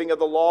in the giving of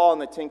the law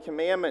and the 10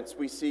 commandments,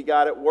 we see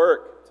God at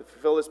work to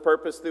fulfill His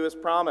purpose through His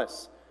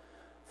promise.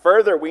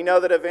 Further, we know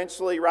that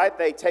eventually, right,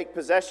 they take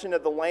possession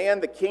of the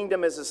land. The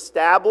kingdom is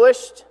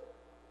established.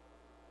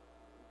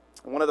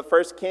 And one of the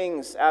first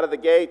kings out of the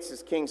gates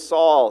is King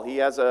Saul. He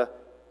has a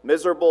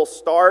miserable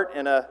start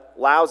and a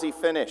lousy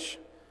finish.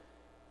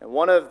 And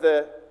one of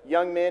the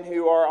young men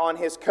who are on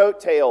his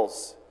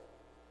coattails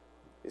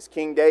is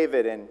King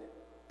David. And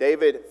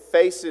David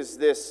faces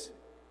this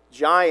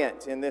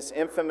giant in this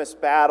infamous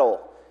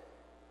battle.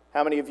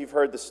 How many of you have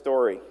heard the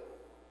story?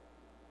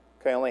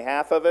 Okay, only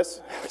half of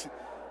us.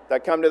 Did I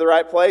come to the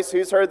right place?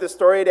 Who's heard the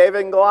story of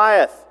David and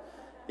Goliath?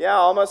 Yeah,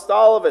 almost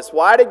all of us.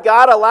 Why did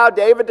God allow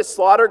David to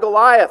slaughter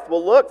Goliath?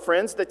 Well, look,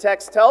 friends, the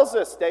text tells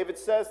us. David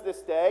says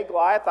this day,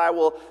 Goliath, I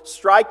will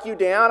strike you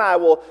down. I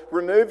will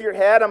remove your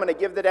head. I'm going to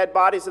give the dead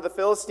bodies of the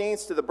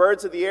Philistines to the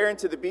birds of the air and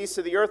to the beasts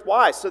of the earth.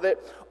 Why? So that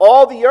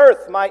all the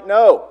earth might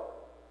know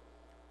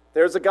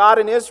there's a God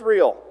in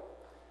Israel.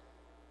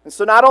 And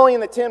so not only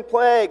in the 10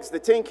 plagues, the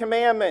 10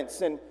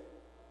 commandments, and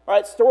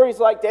right, stories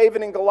like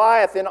David and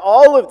Goliath, in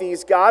all of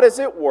these, God is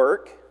at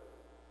work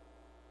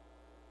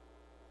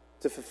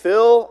to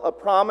fulfill a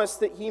promise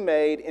that He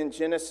made in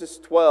Genesis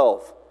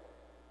 12.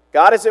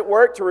 God is at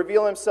work to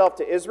reveal Himself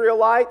to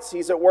Israelites.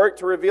 He's at work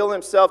to reveal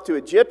Himself to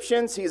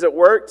Egyptians. He's at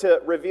work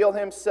to reveal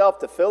Himself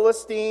to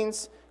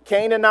Philistines,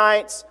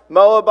 Canaanites,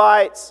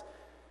 Moabites.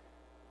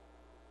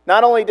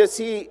 Not only does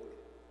He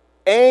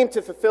aim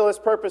to fulfill His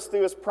purpose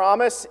through His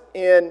promise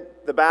in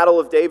the battle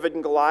of David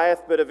and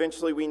Goliath, but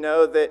eventually we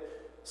know that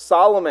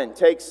Solomon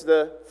takes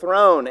the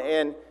throne,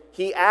 and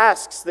he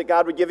asks that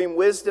God would give him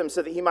wisdom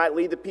so that he might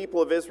lead the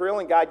people of Israel,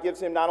 and God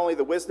gives him not only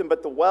the wisdom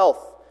but the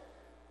wealth.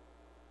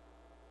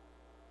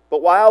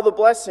 But why all the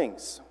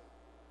blessings?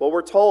 Well,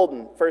 we're told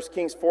in 1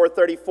 Kings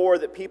 4:34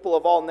 that people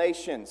of all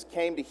nations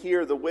came to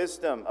hear the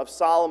wisdom of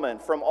Solomon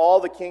from all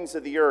the kings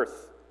of the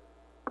earth.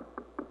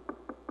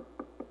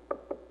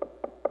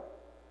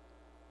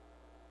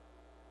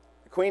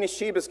 The Queen of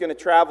Sheba is going to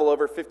travel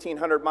over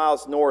 1,500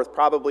 miles north,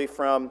 probably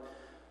from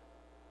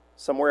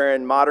somewhere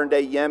in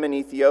modern-day Yemen,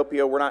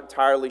 Ethiopia, we're not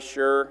entirely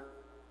sure,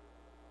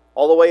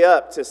 all the way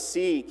up to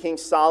see King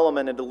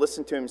Solomon and to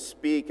listen to him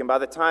speak. And by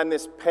the time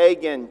this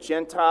pagan,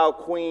 Gentile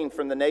queen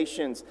from the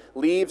nations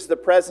leaves the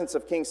presence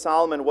of King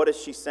Solomon, what is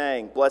she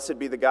saying? Blessed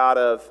be the God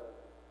of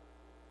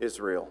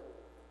Israel.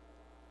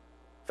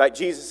 In fact,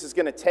 Jesus is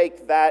going to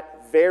take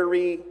that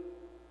very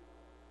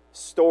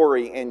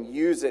story and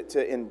use it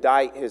to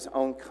indict His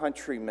own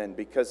countrymen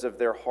because of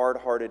their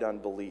hard-hearted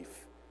unbelief.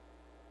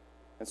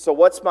 And so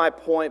what's my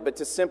point? But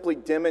to simply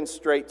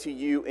demonstrate to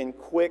you in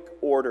quick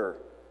order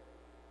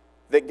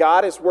that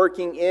God is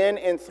working in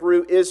and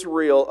through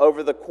Israel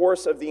over the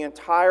course of the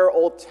entire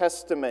Old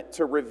Testament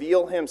to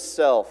reveal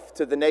Himself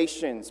to the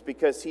nations,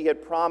 because He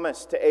had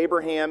promised to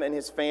Abraham and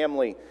his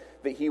family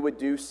that He would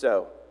do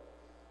so.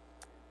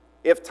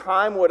 If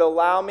time would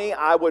allow me,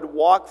 I would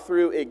walk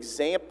through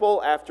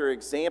example after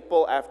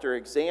example after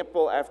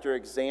example after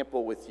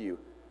example with you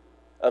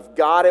of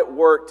God at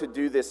work to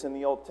do this in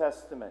the Old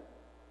Testament.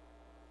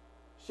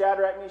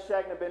 Shadrach,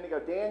 Meshach, and Abednego,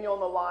 Daniel in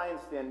the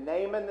lion's den,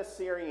 Naaman the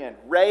Syrian,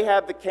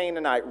 Rahab the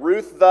Canaanite,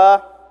 Ruth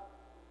the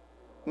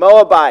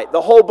Moabite,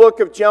 the whole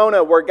book of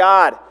Jonah, where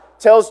God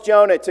tells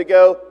Jonah to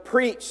go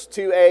preach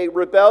to a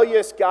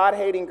rebellious,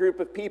 God-hating group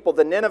of people,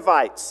 the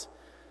Ninevites.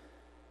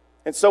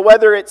 And so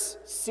whether it's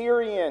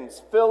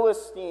Syrians,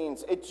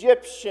 Philistines,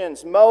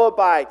 Egyptians,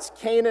 Moabites,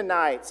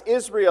 Canaanites,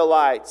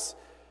 Israelites,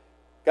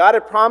 God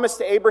had promised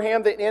to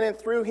Abraham that in and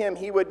through him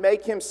He would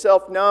make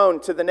Himself known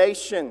to the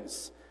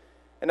nations.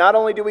 And not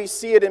only do we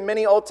see it in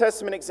many Old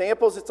Testament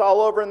examples, it's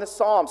all over in the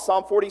Psalms.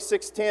 Psalm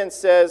 46:10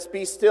 says,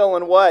 be still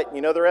and what?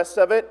 You know the rest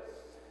of it?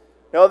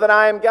 Know that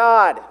I am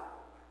God.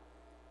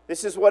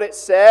 This is what it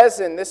says,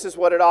 and this is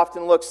what it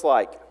often looks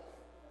like.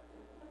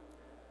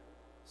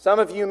 Some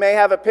of you may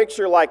have a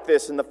picture like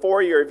this in the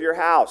foyer of your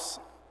house.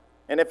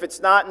 And if it's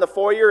not in the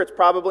foyer, it's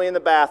probably in the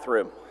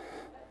bathroom.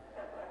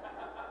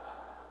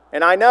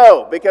 And I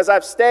know because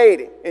I've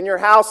stayed in your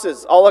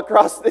houses all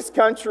across this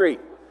country.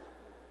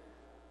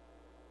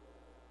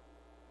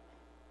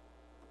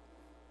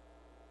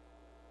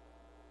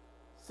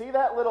 See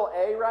that little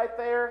A right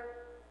there?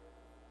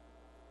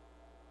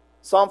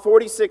 Psalm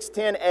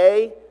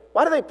 46:10a.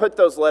 Why do they put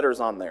those letters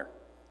on there?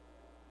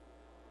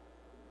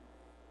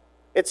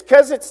 It's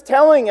because it's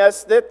telling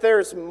us that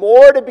there's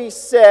more to be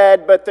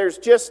said, but there's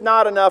just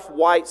not enough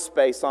white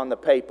space on the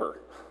paper.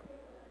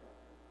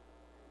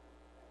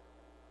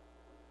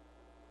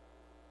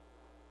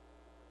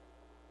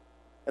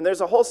 And there's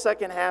a whole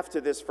second half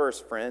to this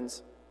verse,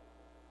 friends.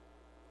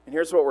 And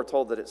here's what we're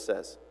told that it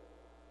says.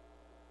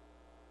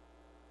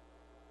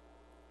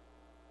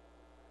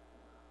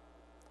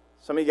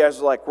 Some of you guys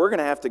are like, we're going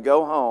to have to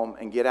go home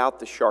and get out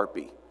the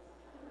Sharpie.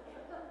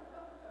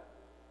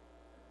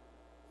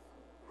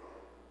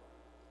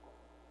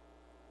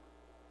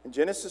 In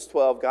Genesis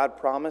 12, God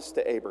promised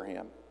to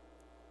Abraham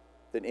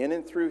that in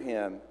and through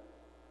him,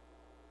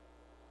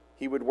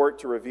 he would work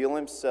to reveal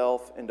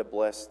himself and to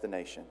bless the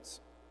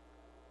nations.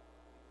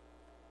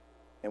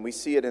 And we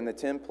see it in the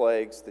 10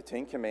 plagues, the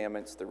 10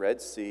 commandments, the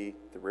Red Sea,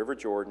 the River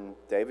Jordan,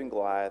 David and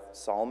Goliath,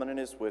 Solomon and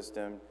his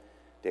wisdom,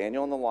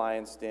 Daniel in the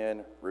lion's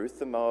den, Ruth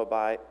the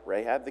Moabite,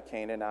 Rahab the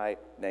Canaanite,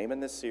 Naaman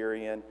the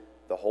Syrian,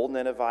 the whole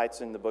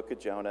Ninevites in the book of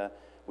Jonah.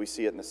 We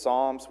see it in the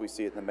Psalms, we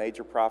see it in the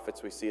major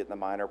prophets, we see it in the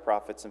minor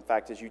prophets. In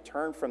fact, as you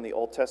turn from the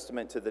Old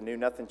Testament to the New,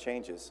 nothing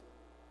changes.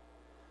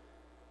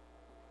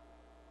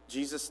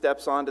 Jesus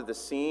steps onto the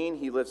scene.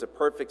 He lives a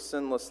perfect,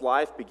 sinless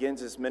life,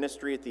 begins his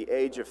ministry at the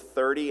age of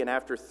 30, and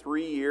after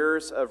 3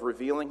 years of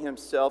revealing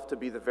himself to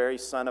be the very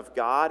Son of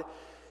God,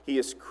 he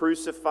is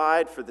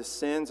crucified for the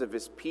sins of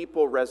his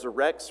people,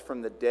 resurrects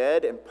from the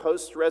dead, and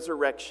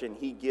post-resurrection,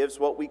 he gives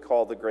what we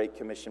call the Great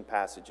Commission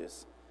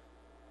passages.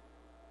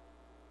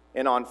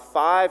 And on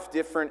 5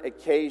 different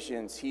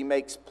occasions, he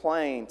makes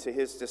plain to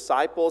his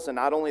disciples, and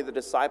not only the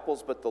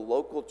disciples, but the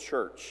local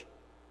church.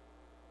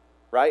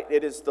 Right?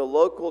 It is the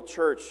local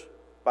church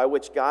by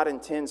which God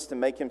intends to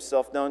make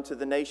himself known to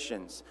the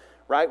nations.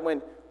 Right?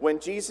 When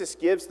Jesus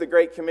gives the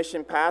Great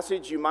Commission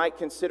passage, you might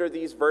consider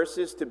these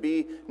verses to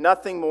be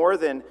nothing more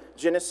than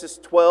Genesis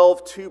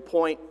 12,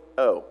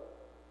 2.0.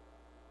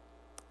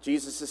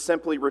 Jesus is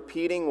simply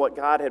repeating what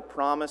God had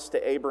promised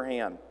to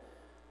Abraham.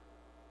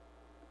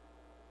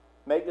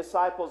 Make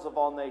disciples of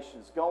all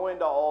nations. Go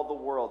into all the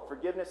world.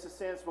 Forgiveness of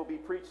sins will be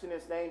preached in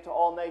his name to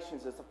all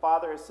nations. As the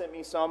Father has sent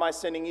me, so am I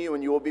sending you,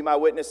 and you will be my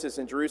witnesses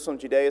in Jerusalem,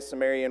 Judea,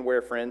 Samaria, and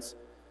where, friends?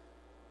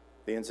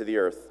 The ends of the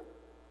earth.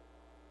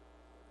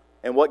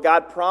 And what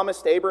God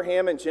promised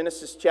Abraham in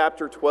Genesis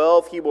chapter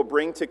 12, he will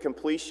bring to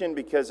completion,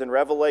 because in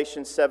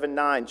Revelation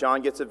 7:9,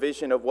 John gets a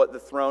vision of what the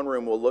throne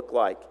room will look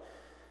like.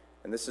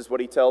 And this is what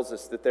he tells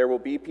us, that there will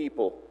be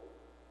people,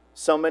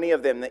 so many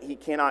of them that he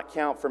cannot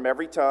count, from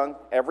every tongue,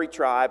 every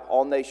tribe,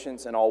 all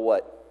nations, and all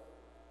what?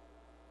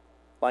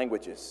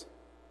 Languages.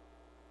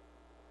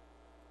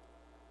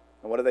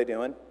 And what are they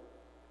doing?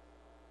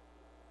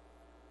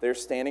 They're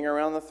standing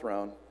around the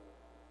throne,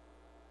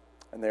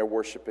 and they're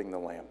worshiping the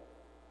Lamb.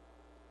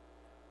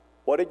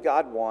 What did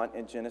God want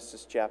in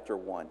Genesis chapter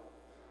 1?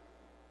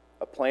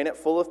 A planet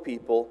full of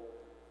people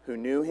who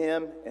knew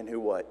him and who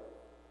what?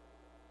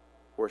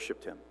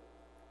 Worshipped him.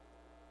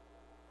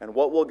 And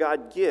what will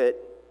God get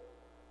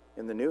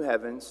in the new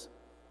heavens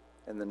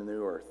and the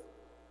new earth?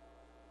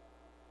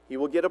 He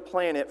will get a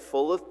planet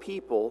full of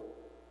people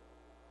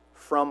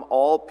from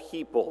all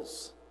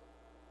peoples.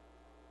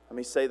 Let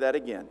me say that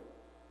again.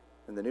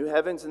 In the new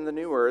heavens and the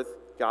new earth,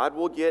 God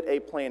will get a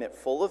planet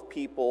full of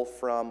people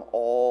from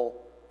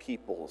all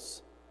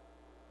peoples.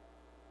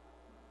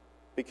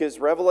 Because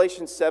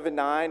Revelation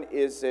 7:9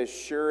 is as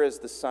sure as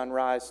the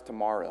sunrise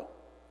tomorrow.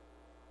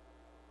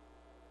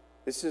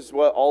 This is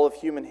what all of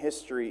human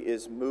history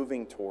is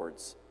moving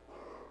towards.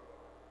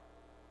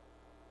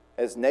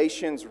 As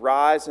nations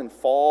rise and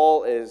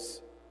fall,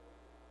 as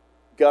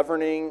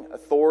governing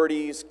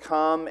authorities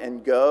come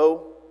and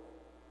go,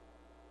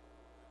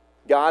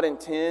 God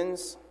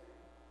intends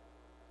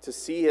to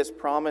see his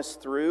promise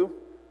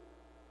through,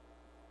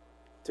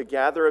 to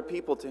gather a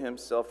people to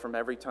himself from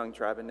every tongue,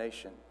 tribe, and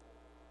nation.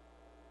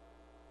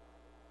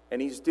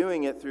 And he's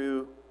doing it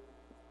through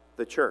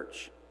the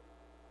church.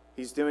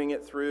 He's doing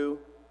it through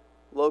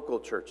local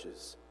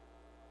churches,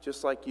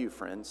 just like you,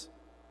 friends.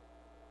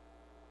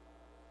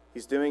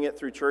 He's doing it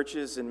through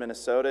churches in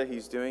Minnesota.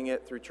 He's doing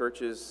it through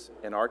churches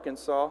in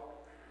Arkansas.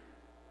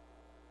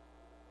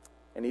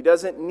 And he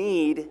doesn't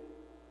need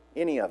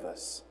any of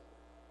us.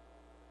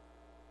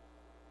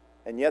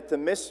 And yet the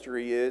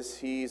mystery is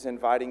he's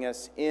inviting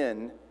us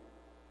in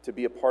to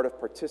be a part of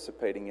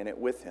participating in it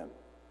with him.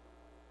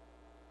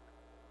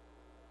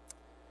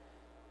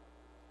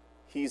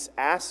 He's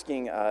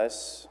asking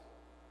us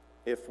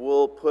if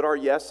we'll put our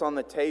yes on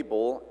the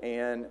table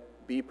and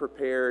be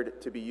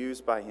prepared to be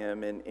used by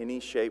him in any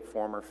shape,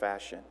 form, or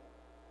fashion.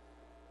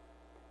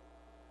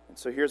 And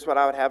so here's what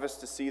I would have us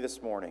to see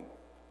this morning.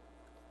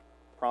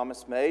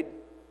 Promise made.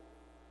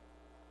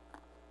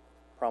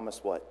 Promise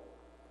what?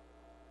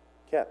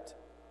 Kept.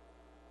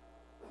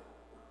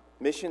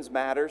 Missions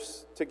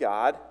matters to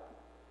God.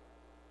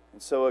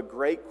 And so a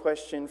great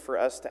question for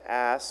us to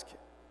ask,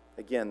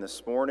 again,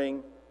 this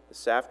morning,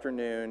 this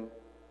afternoon,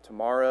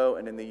 tomorrow,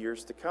 and in the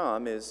years to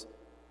come is,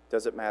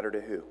 does it matter to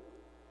who?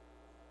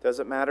 Does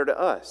it matter to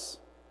us?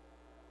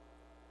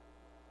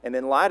 And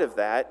in light of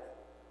that,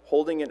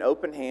 holding an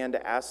open hand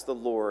to ask the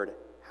Lord,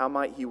 how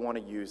might He want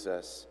to use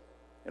us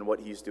and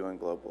what He's doing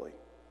globally?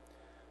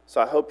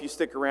 So I hope you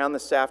stick around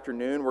this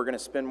afternoon. We're going to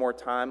spend more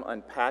time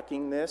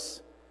unpacking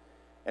this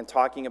and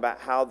talking about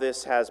how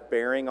this has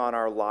bearing on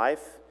our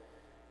life.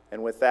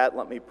 And with that,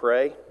 let me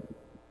pray,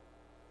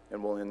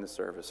 and we'll end the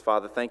service.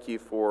 Father, thank you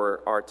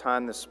for our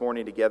time this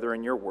morning together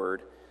in your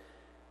word.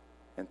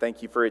 And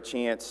thank you for a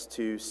chance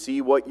to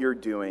see what you're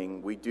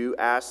doing. We do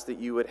ask that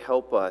you would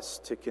help us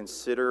to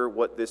consider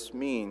what this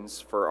means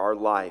for our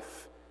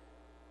life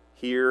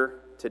here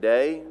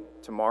today,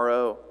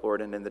 tomorrow,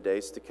 Lord, and in the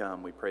days to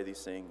come. We pray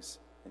these things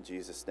in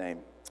Jesus' name.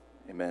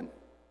 Amen.